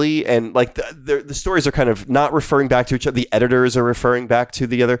simultaneously, and like the stories are kind of not referring back to each other. The editors are referring back to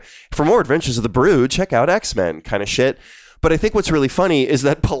the other. For more adventures of the Brood, check out X-Men kind of shit. But I think what's really funny is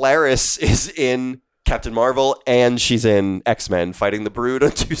that Polaris is in Captain Marvel and she's in X-Men fighting the Brood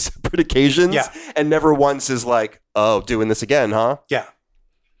on 2 separate occasions. Yeah. And never once is like, oh, doing this again, huh? Yeah.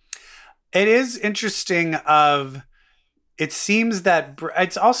 It is interesting it seems that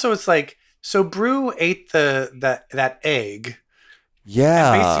it's like, so Brew ate that egg.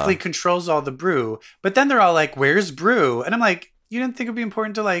 Yeah. And basically controls all the Brew. But then they're all like, "Where's Brew?" And I'm like, you didn't think it'd be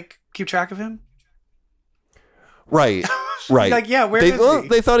important to like keep track of him? Right. Right. Like, yeah, where is he?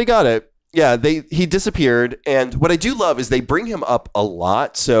 They thought he got it. Yeah, he disappeared. And what I do love is they bring him up a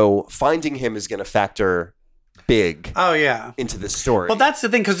lot. So finding him is going to factor big Oh, yeah. into this story. Well, that's the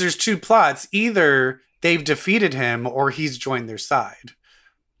thing, because there's 2 plots. Either they've defeated him or he's joined their side.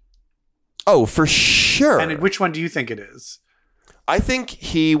 Oh, for sure. And which one do you think it is? I think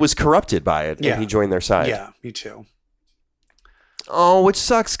he was corrupted by it Yeah. and he joined their side. Yeah, me too. Oh, which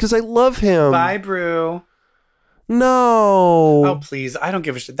sucks because I love him. Bye, Brew. No. Oh, please. I don't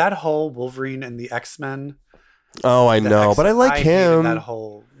give a shit. That whole Wolverine and the X-Men. Oh, I know, but I like hated him. that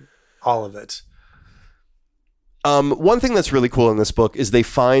whole, all of it. One thing that's really cool in this book is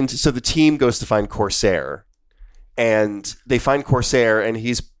so the team goes to find Corsair, and they find Corsair, and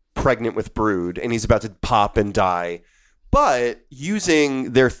he's pregnant with Brood, and he's about to pop and die. But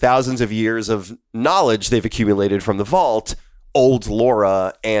using their thousands of years of knowledge they've accumulated from the vault, old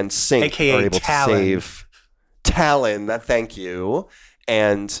Laura and Sync AKA are able Talon. to save Talon. Thank you.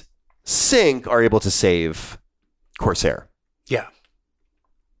 And Sync are able to save Corsair. Yeah.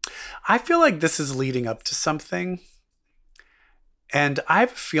 I feel like this is leading up to something. And I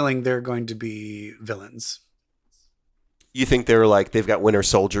have a feeling they're going to be villains. You think they've got Winter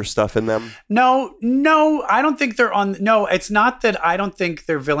Soldier stuff in them? No, I don't think they're on. No, it's not that I don't think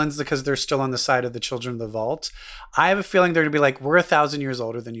they're villains because they're still on the side of the Children of the Vault. I have a feeling they're going to be like, we're 1,000 years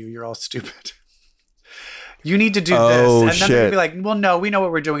older than you. You're all stupid. You need to do Oh, this. And then shit. they're gonna be like, well, no, we know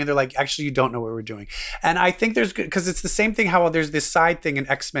what we're doing. And they're like, actually, you don't know what we're doing. And I think there's good, because it's the same thing how there's this side thing in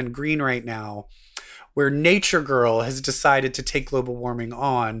X-Men Green right now, where Nature Girl has decided to take global warming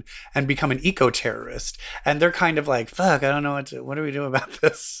on and become an eco-terrorist. And they're kind of like, fuck, I don't know what do we do about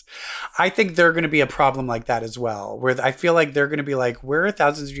this? I think they're going to be a problem like that as well, where I feel like they're going to be like, we're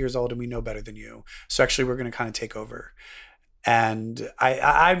thousands of years old and we know better than you. So actually we're going to kind of take over. And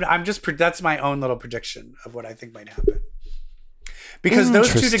I'm just, that's my own little prediction of what I think might happen. Because those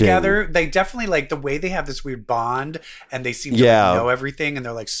two Interesting. together, they definitely like the way they have this weird bond and they seem to Yeah. know everything and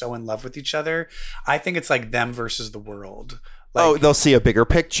they're like so in love with each other. I think it's like them versus the world. Like, Oh, they'll see a bigger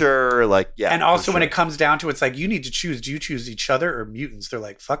picture. Like, yeah. and also for when sure. it comes down to it, it's like, you need to choose. Do you choose each other or mutants? They're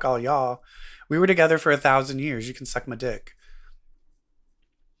like, fuck all y'all. We were together for 1,000 years. You can suck my dick.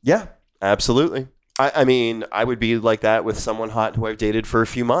 Yeah, absolutely. I mean, I would be like that with someone hot who I've dated for a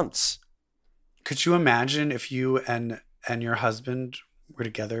few months. Could you imagine if you and your husband were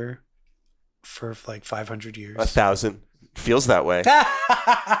together for like 500 years? 1,000. Feels that way.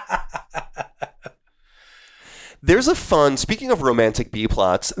 There's a fun, speaking of romantic B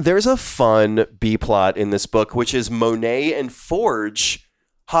plots, there's a fun B plot in this book, which is Monet and Forge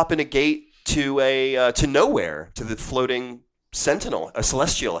hop in a gate to nowhere, to the floating sentinel, a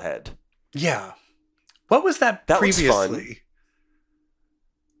celestial head. Yeah. What was that, That was fun. previously?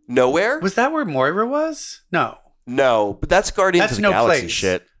 Nowhere? Was that where Moira was? No. No, but that's Guardians That's of the no Galaxy place.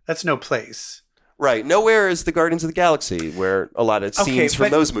 shit. That's no place. Right. Nowhere is the Guardians of the Galaxy, where a lot of scenes from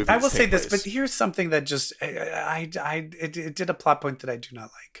but those movies I will say take this, place. but here's something that just it did a plot point that I do not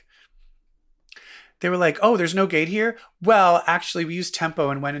like. They were like, "Oh, there's no gate here." Well, actually, we used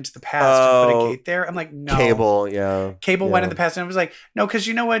tempo and went into the past and put a gate there. I'm like, no. Cable, yeah. Cable went Yeah. in the past, and I was like, no, because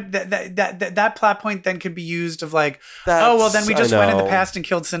you know what? That plot point then could be used of like, That's- oh, well, then we just I went in the know. past and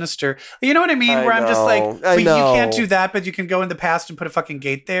killed Sinister. You know what I mean? I Where I'm just like, know. I but you can't know. do that, but you can go in the past and put a fucking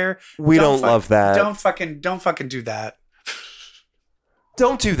gate there. We don't love that. Don't fucking do that.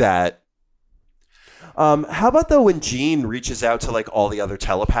 Don't do that. How about though when Jean reaches out to like all the other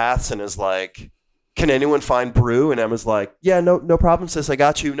telepaths and is like, "Can anyone find Brew?" And Emma's like, "Yeah, no problem, sis. I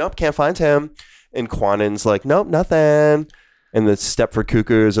got you." Nope, can't find him. And Quanen's like, "Nope, nothing." And the Stepford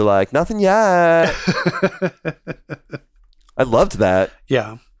Cuckoos are like, "Nothing yet." I loved that.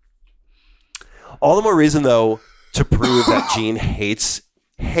 Yeah. All the more reason though to prove that Jean hates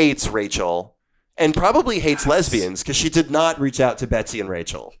Rachel and probably hates lesbians because she did not reach out to Betsy and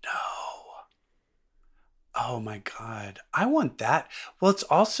Rachel. Oh my God. I want that. Well, it's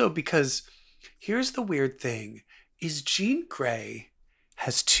also because here's the weird thing is Jean Grey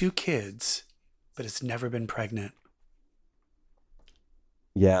has 2 kids, but has never been pregnant.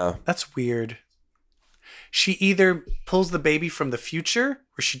 Yeah. That's weird. She either pulls the baby from the future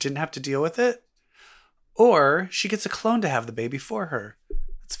where she didn't have to deal with it, or she gets a clone to have the baby for her.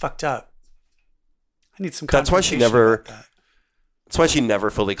 That's fucked up. I need some That's why she confrontation never- about that. That's why she never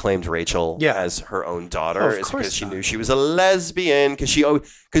fully claimed Rachel Yeah. as her own daughter. Oh, of is course because she not. knew she was a lesbian.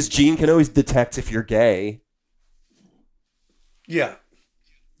 Because Jean can always detect if you're gay. Yeah.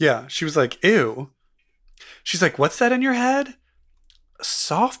 Yeah. She was like, ew. She's like, what's that in your head?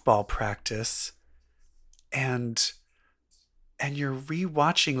 Softball practice. And you're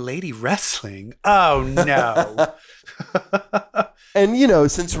rewatching Lady Wrestling. Oh no.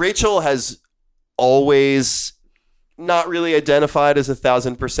 And since Rachel has always not really identified as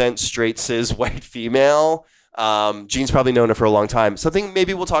 1,000% straight cis white female, Jean's probably known her for a long time. Something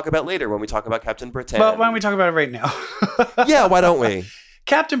maybe we'll talk about later when we talk about Captain Britain. Well, why don't we talk about it right now? Yeah, why don't we?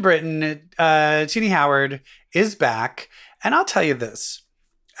 Captain Britain, Tini Howard is back. And I'll tell you this.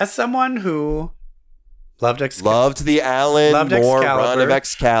 As someone who loved Excalibur. Loved the Alan Loved Moore Excalibur. run of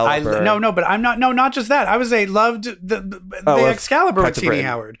Excalibur. But I'm not. No, not just that. I was loved the of Excalibur with Captain Tini Britain.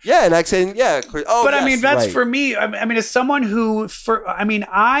 Howard. Yeah, and accent. Yeah. Oh, But yes, I mean, that's right. for me. I mean, as someone who,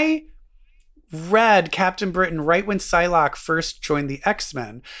 I read Captain Britain right when Psylocke first joined the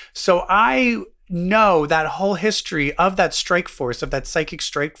X-Men, so I know that whole history of that strike force, of that psychic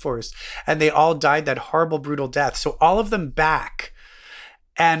strike force, and they all died that horrible, brutal death. So all of them back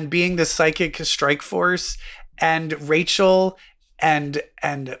and being the psychic strike force, and Rachel and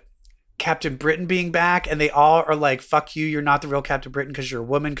Captain Britain being back, and they all are like, fuck you, you're not the real Captain Britain because you're a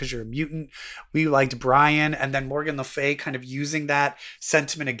woman, because you're a mutant. We liked Brian, and then Morgan Le Fay kind of using that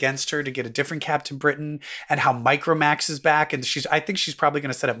sentiment against her to get a different Captain Britain, and how Micromax is back, and I think she's probably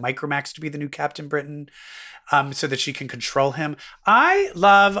going to set up Micromax to be the new Captain Britain, so that she can control him. I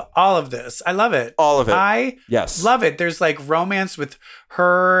love all of this. I love it. All of it. I Yes. love it. There's like romance with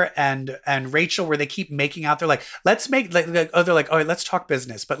her and Rachel where they keep making out. They're like, let's make they're like, oh, let's talk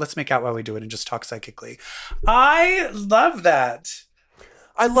business, but let's make out while we do it and just talk psychically. I love that.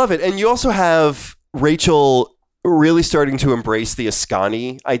 I love it. And you also have Rachel really starting to embrace the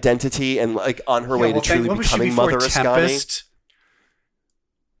Ascani identity and like on her way to truly becoming Mother Ascani.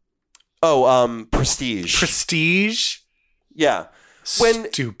 Oh, Prestige. Prestige? Yeah.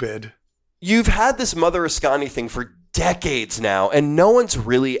 Stupid. You've had this Mother Ascani thing for decades now, and no one's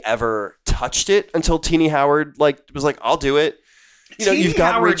really ever touched it until Teenie Howard was like, I'll do it. You've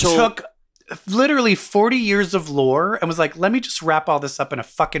got Howard Rachel took literally 40 years of lore and was like, let me just wrap all this up in a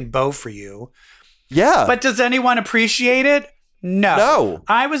fucking bow for you. Yeah. But does anyone appreciate it? No. No.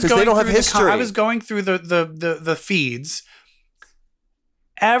 I was going through I was going through the feeds.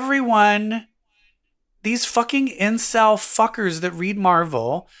 Everyone, these fucking incel fuckers that read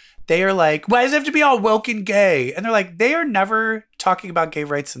Marvel, they are like, why does it have to be all woke and gay? And they're like, they are never talking about gay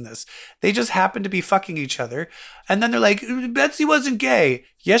rights in this. They just happen to be fucking each other. And then they're like, Betsy wasn't gay.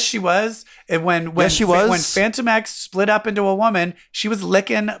 Yes, she was. And when she was. When Phantom X split up into a woman, she was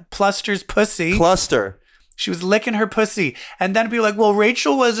licking Pluster's pussy. Cluster. She was licking her pussy. And then people like, well,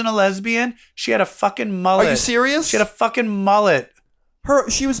 Rachel wasn't a lesbian. She had a fucking mullet. Are you serious? She had a fucking mullet.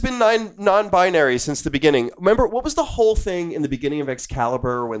 She was been non-binary since the beginning. Remember, what was the whole thing in the beginning of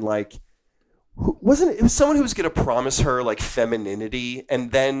Excalibur when it was someone who was going to promise her like femininity,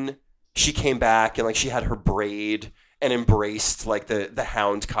 and then she came back and like she had her braid and embraced like the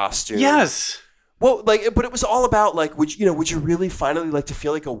hound costume. Yes. Well, but it was all about like, would you really finally like to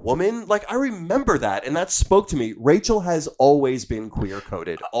feel like a woman? Like, I remember that, and that spoke to me. Rachel has always been queer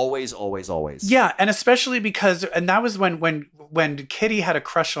coded, always, always, always. Yeah, and especially because, and that was when Kitty had a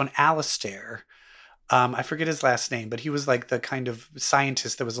crush on Alistair. I forget his last name, but he was like the kind of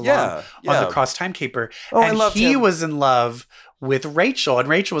scientist that was along on the Cross Time Caper. Oh, and I loved he him. was in love with Rachel, and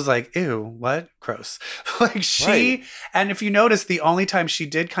Rachel was like, ew, what? Gross. Right. And if you notice, the only time she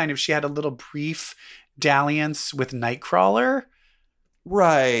did she had a little brief dalliance with Nightcrawler.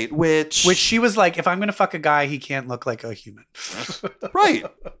 Right, which she was like, if I'm going to fuck a guy, he can't look like a human. Right.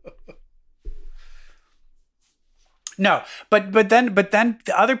 No, but then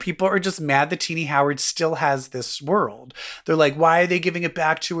the other people are just mad that Teenie Howard still has this world. They're like, why are they giving it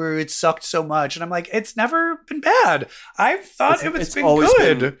back to her? It sucked so much. And I'm like, it's never been bad. I've thought it's been always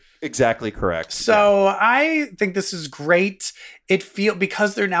good. Been exactly correct. So yeah. I think this is great.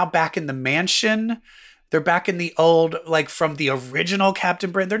 Because they're now back in the mansion. They're back in the old, like from the original Captain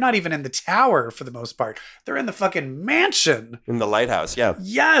Britain. They're not even in the tower for the most part. They're in the fucking mansion. In the lighthouse, yeah.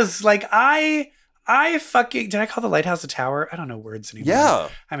 Yes, like I fucking... Did I call the lighthouse a tower? I don't know words anymore. Yeah.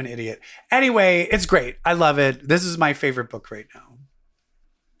 I'm an idiot. Anyway, it's great. I love it. This is my favorite book right now.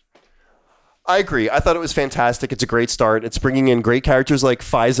 I agree. I thought it was fantastic. It's a great start. It's bringing in great characters like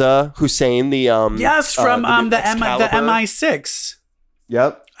Faiza Hussein, the yes, from the Excalibur. MI6.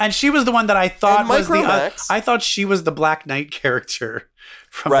 Yep. And she was the one that I thought was I thought she was the Black Knight character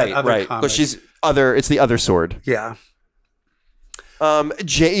from that other comic. But it's the other sword. Yeah.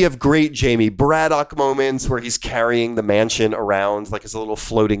 You have great Jamie Braddock moments where he's carrying the mansion around like as a little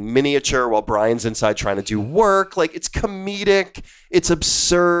floating miniature while Brian's inside trying to do work. Like, it's comedic. It's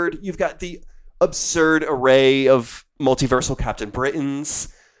absurd. You've got the absurd array of multiversal Captain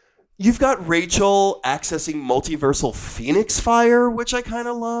Britons. You've got Rachel accessing multiversal Phoenix Fire, which I kind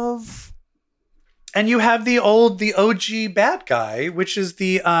of love. And you have the OG bad guy, which is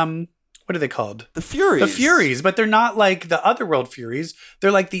the what are they called? The Furies. The Furies, but they're not like the Otherworld Furies.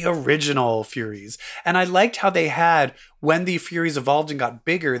 They're like the original Furies. And I liked how they had, when the Furies evolved and got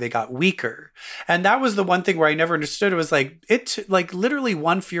bigger, they got weaker. And that was the one thing where I never understood. It was like, literally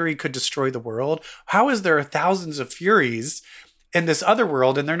one Fury could destroy the world. How is there thousands of Furies in this other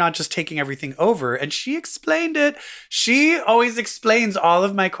world and they're not just taking everything over? And she explained it. She always explains all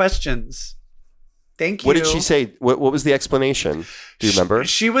of my questions. Thank you. What did she say? What was the explanation? Do you remember?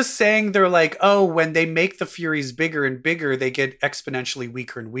 She was saying they're like, oh, when they make the Furies bigger and bigger, they get exponentially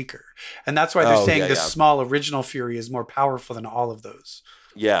weaker and weaker. And that's why they're saying small original Fury is more powerful than all of those.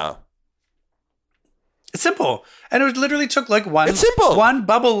 Yeah. It's simple. And it literally took like one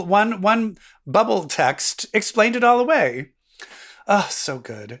bubble text explained it all away. Oh, so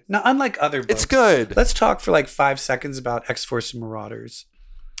good. Now, unlike other books. It's good. Let's talk for like 5 seconds about X-Force and Marauders.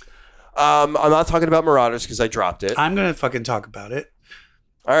 I'm not talking about Marauders because I dropped it. I'm going to fucking talk about it.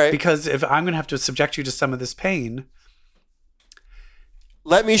 All right. Because if I'm going to have to subject you to some of this pain.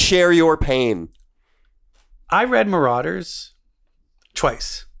 Let me share your pain. I read Marauders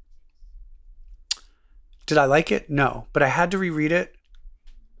twice. Did I like it? No. But I had to reread it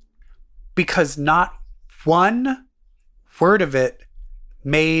because not one word of it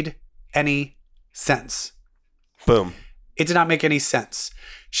made any sense. Boom. It did not make any sense.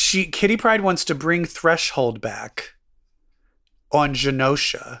 Kitty Pryde wants to bring Threshold back on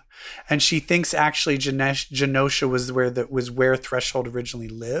Genosha, and she thinks actually Genosha was where Threshold originally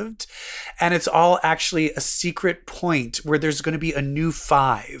lived, and it's all actually a secret point where there's going to be a new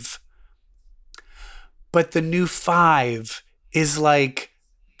 5. But the new 5 is like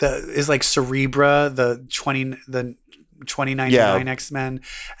Cerebra, the 2099 X-Men,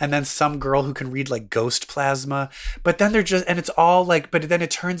 and then some girl who can read like ghost plasma. But then then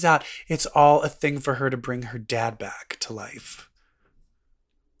it turns out it's all a thing for her to bring her dad back to life.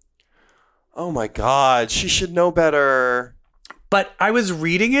 Oh my God, she should know better. But I was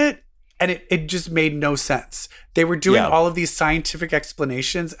reading it and it just made no sense. They were doing all of these scientific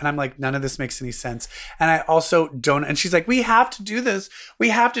explanations and I'm like, none of this makes any sense. And I also don't, and she's like, we have to do this.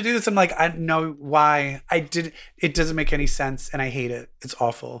 I'm like, I know why. It doesn't make any sense and I hate it. It's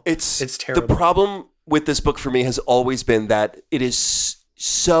awful. It's terrible. The problem with this book for me has always been that it is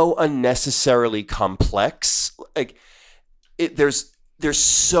so unnecessarily complex. Like there's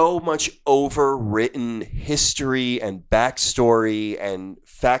so much overwritten history and backstory and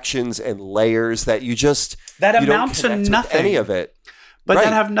factions and layers that you amount to nothing. Any of it. But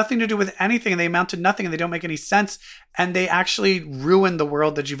that have nothing to do with anything. They amount to nothing and they don't make any sense. And they actually ruin the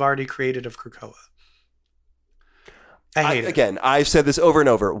world that you've already created of Krakoa. I hate it. Again, I've said this over and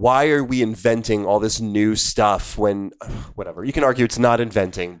over. Why are we inventing all this new stuff when, whatever. You can argue it's not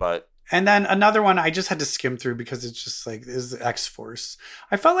inventing, but. And then another one I just had to skim through because it's just like, is X-Force.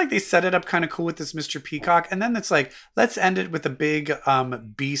 I felt like they set it up kind of cool with this Mr. Peacock. And then it's like, let's end it with a big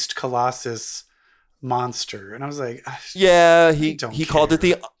beast Colossus monster. And I was like, yeah, he called it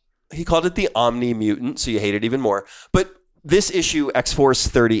the Omni Mutant, so you hate it even more. But this issue, X-Force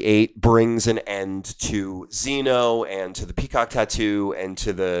 38, brings an end to Xeno and to the Peacock tattoo and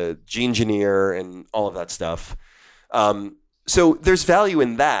to the Gene Engineer and all of that stuff. So there's value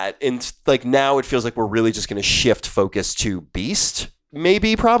in that. And like now it feels like we're really just going to shift focus to Beast,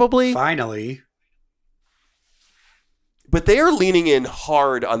 maybe, probably. Finally. But they are leaning in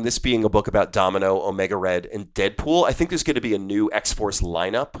hard on this being a book about Domino, Omega Red, and Deadpool. I think there's going to be a new X-Force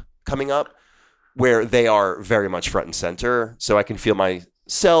lineup coming up where they are very much front and center. So I can feel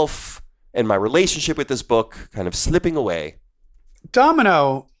myself and my relationship with this book kind of slipping away.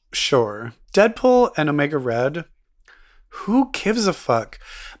 Domino, sure. Deadpool and Omega Red, who gives a fuck?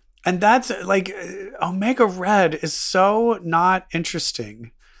 And that's like, Omega Red is so not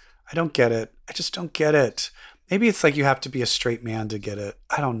interesting. I don't get it. I just don't get it. Maybe it's like you have to be a straight man to get it.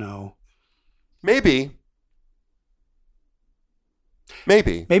 I don't know. Maybe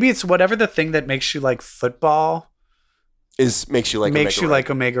it's whatever the thing that makes you like football makes you like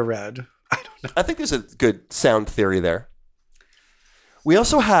Omega Red. I don't know. I think there's a good sound theory there. We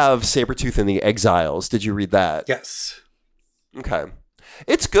also have Sabretooth and the Exiles. Did you read that? Yes. Okay.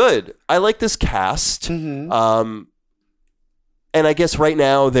 It's good. I like this cast. Mm-hmm. And I guess right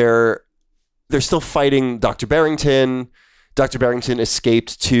now they're still fighting Dr. Barrington. Dr. Barrington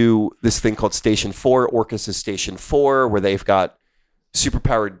escaped to this thing called Station 4, Orcus' Station 4, where they've got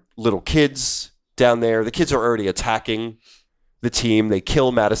superpowered little kids down there. The kids are already attacking the team. They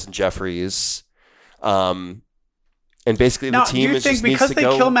kill Madison Jeffries. And basically the team do you is think just because needs to they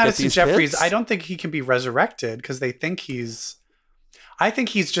go kill get Madison these Jeffries, kids? I don't think he can be resurrected because they think I think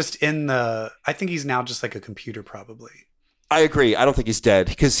he's just I think he's now just like a computer probably. I agree. I don't think he's dead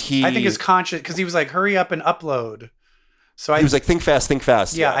because I think his conscious, because he was like, hurry up and upload. So he was like, think fast, think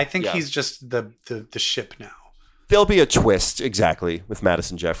fast. Yeah, I think he's just the ship now. There'll be a twist, exactly, with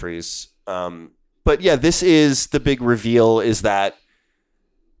Madison Jeffries. But yeah, this is the big reveal, is that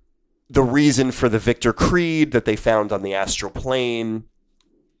the reason for the Victor Creed that they found on the astral plane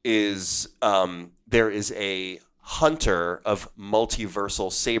is there is a hunter of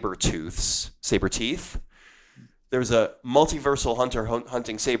multiversal saber-teeth. There's a multiversal hunter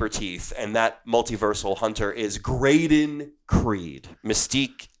hunting Sabretooth, and that multiversal hunter is Graydon Creed,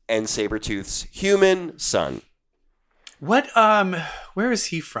 Mystique and Sabretooth's human son. What, where is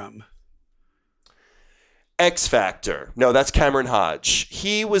he from? X Factor. No, that's Cameron Hodge.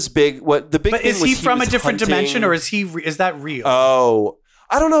 He was big. What the big But thing is was he from a different hunting, dimension, or is that real? Oh,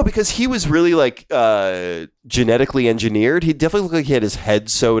 I don't know, because he was really like genetically engineered. He definitely looked like he had his head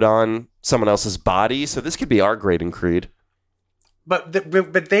sewed on someone else's body. So this could be our Graydon Creed. But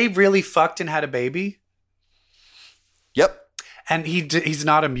they really fucked and had a baby? Yep. And he's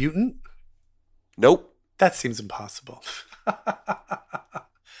not a mutant? Nope. That seems impossible.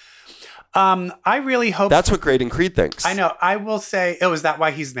 I really hope that's what Graydon Creed thinks. I know. I will say, is that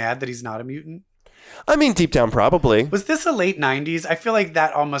why he's mad that he's not a mutant? I mean, deep down, probably. Was this a late 90s? I feel like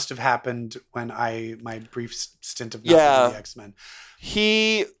that all must have happened when my brief stint of not being the X-Men.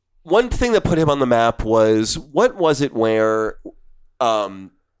 One thing that put him on the map was, what was it where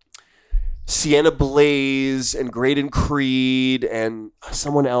Sienna Blaze and Graydon Creed and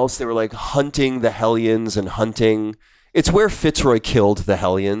someone else, they were like hunting the Hellions and hunting. It's where Fitzroy killed the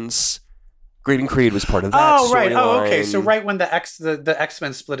Hellions. Graydon Creed was part of that. Oh, right. Oh, okay. storyline. So right when the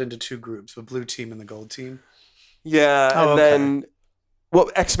X-Men split into two groups, the blue team and the gold team. Yeah. Oh, and okay. then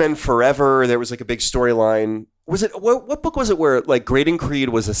X-Men Forever, there was like a big storyline. Was it, what book was it where like Graydon Creed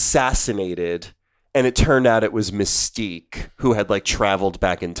was assassinated and it turned out it was Mystique who had like traveled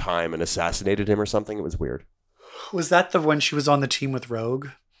back in time and assassinated him or something? It was weird. Was that the one she was on the team with Rogue?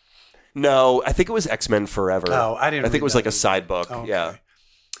 No, I think it was X-Men Forever. Oh, I didn't. I think it was like a either. side book. Oh, okay. Yeah.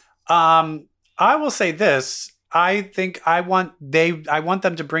 I will say this. I think I want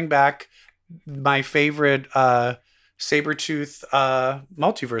them to bring back my favorite Sabretooth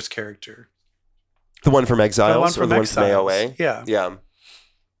multiverse character. The one from Exiles The one or from the one from Exiles. AOA? Yeah. Yeah.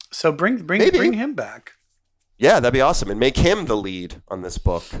 So bring Maybe. him back. Yeah, that'd be awesome. And make him the lead on this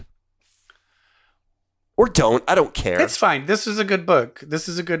book. Or don't. I don't care. It's fine. This is a good book.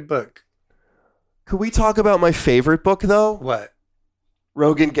 Could we talk about my favorite book, though? What?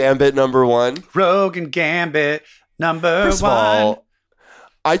 Rogue and Gambit #1. Rogue and Gambit number First of one. all,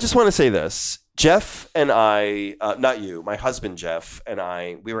 I just want to say this. Jeff and I, not you, my husband Jeff and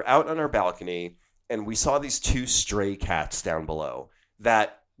I, we were out on our balcony and we saw these two stray cats down below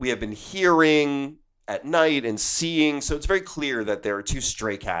that we have been hearing at night and seeing. So it's very clear that there are two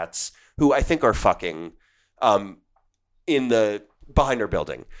stray cats who I think are fucking behind our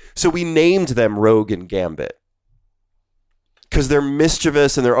building. So we named them Rogue and Gambit. Because they're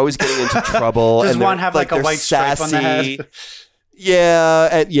mischievous and they're always getting into trouble. Does and one have like a they're white stripe on the head?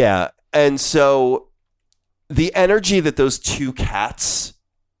 Yeah. And so the energy that those two cats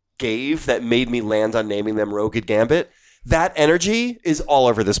gave that made me land on naming them Rogue and Gambit, that energy is all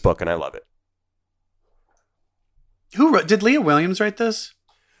over this book and I love it. Did Leah Williams write this?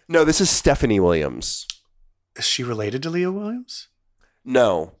 No, this is Stephanie Williams. Is she related to Leah Williams?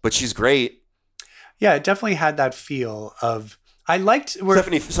 No, but she's great. Yeah, it definitely had that feel of. I liked.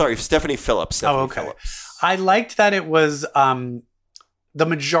 Stephanie Phillips. Stephanie okay. Phillips. I liked that it was. The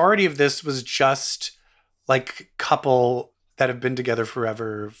majority of this was just like couple that have been together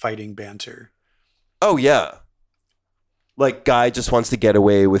forever fighting banter. Oh yeah, like guy just wants to get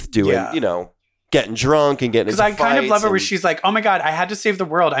away with doing, Yeah. Getting drunk and getting into Because I kind of love it where and- she's like, "Oh my god, I had to save the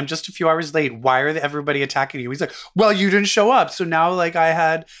world. I'm just a few hours late. Why are everybody attacking you?" He's like, "Well, you didn't show up, so now like I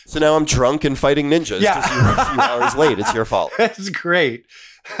had." So now I'm drunk and fighting ninjas. Yeah. 'Cause you were a few hours late. It's your fault. It's great.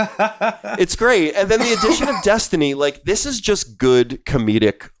 It's great. And then the addition of Destiny, like this is just good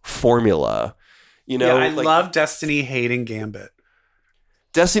comedic formula. I like, love Destiny hating Gambit.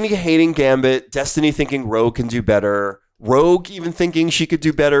 Destiny hating Gambit, Destiny thinking Rogue can do better, Rogue even thinking she could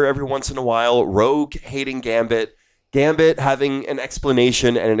do better every once in a while, Rogue hating Gambit, Gambit having an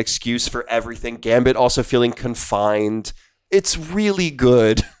explanation and an excuse for everything, Gambit also feeling confined. It's really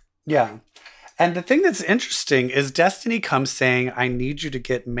good. Yeah. And the thing that's interesting is Destiny comes saying, "I need you to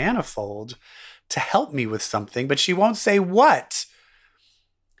get Manifold to help me with something," but she won't say what.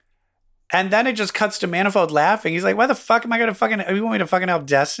 And then it just cuts to Manifold laughing. He's like, "Why the fuck am I going to you want me to fucking help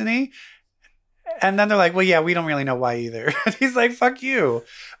Destiny?" And then they're like, "Well, yeah, we don't really know why either." He's like, "Fuck you."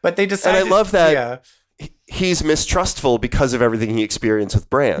 But they decided. And I love that Yeah. he's mistrustful because of everything he experienced with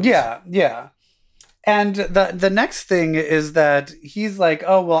Brand. Yeah. And the next thing is that he's like,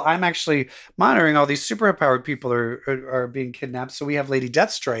 "Oh, well, I'm actually monitoring all these superpowered people are being kidnapped. So we have Lady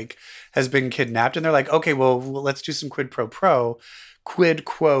Deathstrike has been kidnapped." And they're like, "Okay, well, let's do some quid quo pro.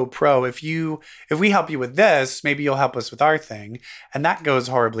 If we help you with this, maybe you'll help us with our thing." And that goes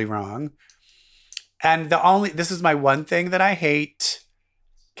horribly wrong. And this is my one thing that I hate.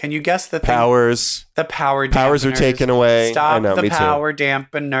 Can you guess the thing? Powers. The power dampeners. Powers are taken away. Stop I know, the me too. power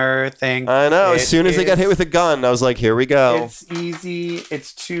dampener thing. I know. As soon as they got hit with a gun, I was like, here we go. It's easy.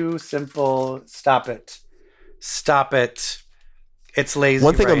 It's too simple. Stop it. It's lazy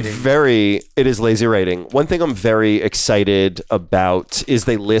One thing writing. it is lazy writing. One thing I'm very excited about is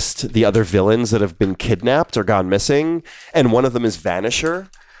they list the other villains that have been kidnapped or gone missing. And one of them is Vanisher.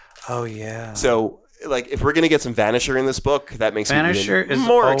 Oh, yeah. So, like, if we're going to get some Vanisher in this book, that makes me Vanisher even is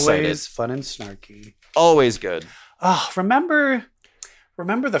more always excited. fun and snarky. Always good. Oh, remember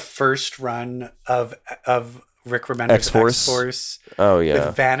the first run of Rick Remender's X-Force? X-Force Oh, yeah.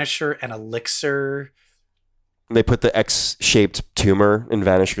 with Vanisher and Elixir? They put the X-shaped tumor in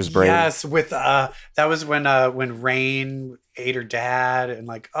Vanisher's brain. Yes, with that was when Rain ate her dad, and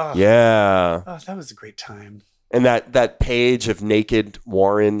like, oh Yeah. oh, that was a great time. And that page of naked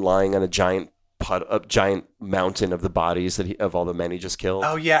Warren lying on a giant mountain of the bodies of all the men he just killed.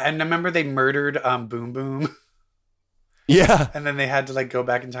 Oh yeah, and remember they murdered Boom Boom, Yeah. and then they had to like go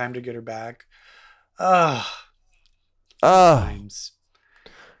back in time to get her back. Oh, Oh, times.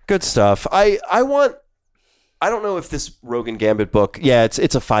 good stuff. I don't know if this Rogan Gambit book, it's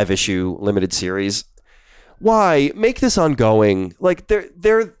a 5-issue limited series. Why make this ongoing? Like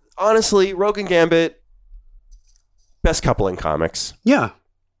they're honestly, Rogan Gambit, best couple in comics. Yeah.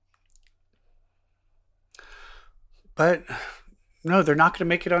 But no, they're not going to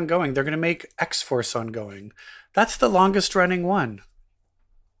make it ongoing. They're going to make X-Force ongoing. That's the longest running one.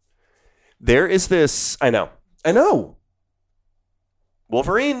 There is this, I know.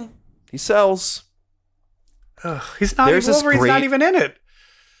 Wolverine, he sells. Ugh, he's not There's even this Wolverine's not great- even in it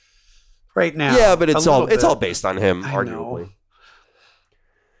right now. Yeah, but it's A all little bit. based on him, I arguably. know.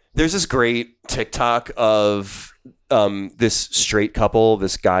 There's this great TikTok of this straight couple,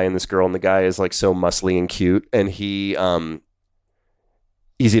 this guy and this girl, and the guy is like so muscly and cute, and he's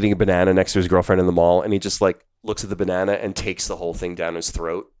eating a banana next to his girlfriend in the mall, and he just like looks at the banana and takes the whole thing down his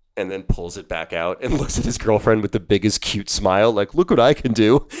throat and then pulls it back out and looks at his girlfriend with the biggest cute smile, like, look what I can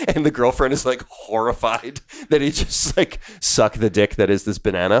do. And the girlfriend is like horrified that he just like sucked the dick that is this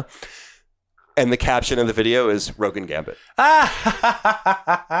banana. And the caption of the video is Rogan Gambit.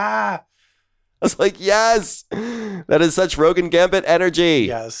 I was like, yes, that is such Rogan Gambit energy.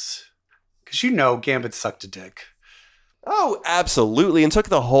 Yes. Because Gambit sucked a dick. Oh, absolutely. And took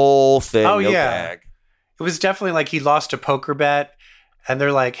the whole thing. Oh, no yeah. gag. It was definitely like he lost a poker bet, and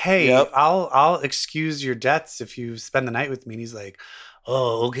they're like, "Hey, Yep. I'll excuse your debts if you spend the night with me." And he's like,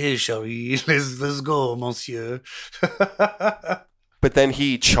 "Oh, okay, shall we? Let's go, monsieur." But then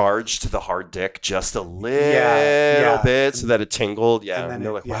he charged the hard dick just a little Yeah. bit so that it tingled. Yeah. And then And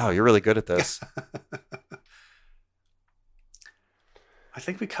they're it- like, yeah. wow, you're really good at this. I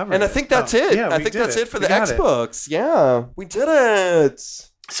think we covered And it. I think that's Oh, it. yeah, I we think did that's it for the got X it. books. Yeah. We did it.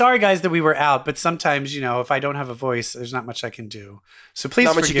 Sorry, guys, that we were out, but sometimes, if I don't have a voice, there's not much I can do. So please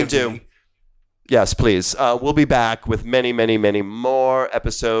Not much you can forgive do. me. Yes, please. We'll be back with many, many, many more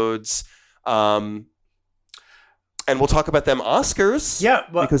episodes. And we'll talk about them Oscars. Yeah,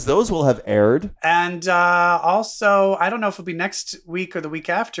 well, Because those will have aired. and also, I don't know if it'll be next week or the week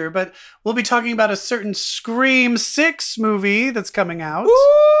after, but we'll be talking about a certain Scream 6 movie that's coming out. Woo!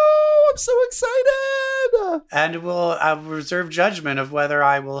 I'm so excited. And we'll reserve judgment of whether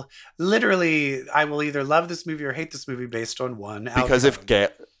I will either love this movie or hate this movie based on one Because outcome.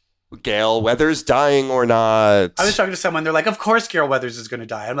 if Gail Weathers dying or not. I was talking to someone, they're like, of course Gail Weathers is going to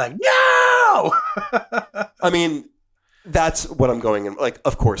die. I'm like, no! I mean, that's what I'm going in. Like,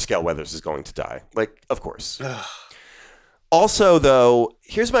 of course, Gail Weathers is going to die. Like, of course. Also, though,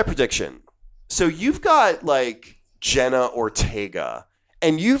 here's my prediction. So you've got like Jenna Ortega,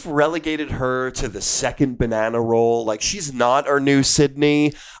 and you've relegated her to the second banana role. Like, she's not our new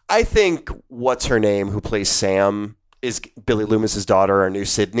Sydney. I think what's her name, who plays Sam, is Billy Loomis's daughter, our new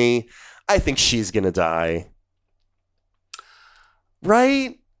Sydney. I think she's gonna die.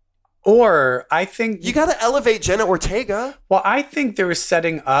 Right? Or I think You got to elevate Jenna Ortega. Well, I think they were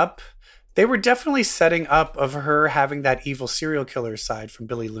definitely setting up of her having that evil serial killer side from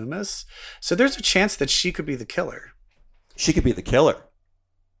Billy Loomis. So there's a chance that she could be the killer. She could be the killer.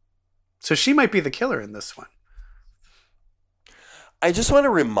 So she might be the killer in this one. I just want to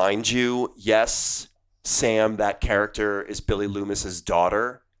remind you, yes, Sam, that character is Billy Loomis's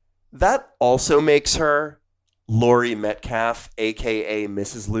daughter. That also makes her Laurie Metcalf, a.k.a.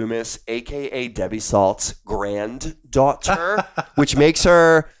 Mrs. Loomis, a.k.a. Debbie Salt's granddaughter, which makes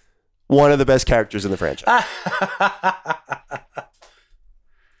her one of the best characters in the franchise.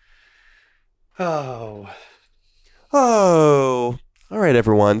 Oh, Oh, all right,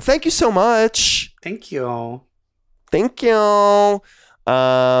 everyone. Thank you so much. thank you. Thank you.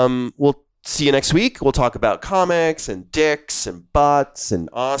 We'll see you next week. We'll talk about comics and dicks and butts and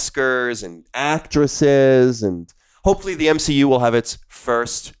Oscars and actresses, and hopefully the MCU will have its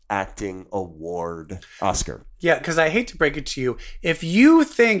first acting award Oscar. Yeah, because I hate to break it to you. If you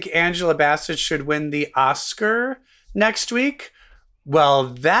think Angela Bassett should win the Oscar next week, well,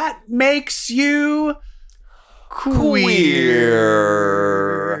 that makes you queer.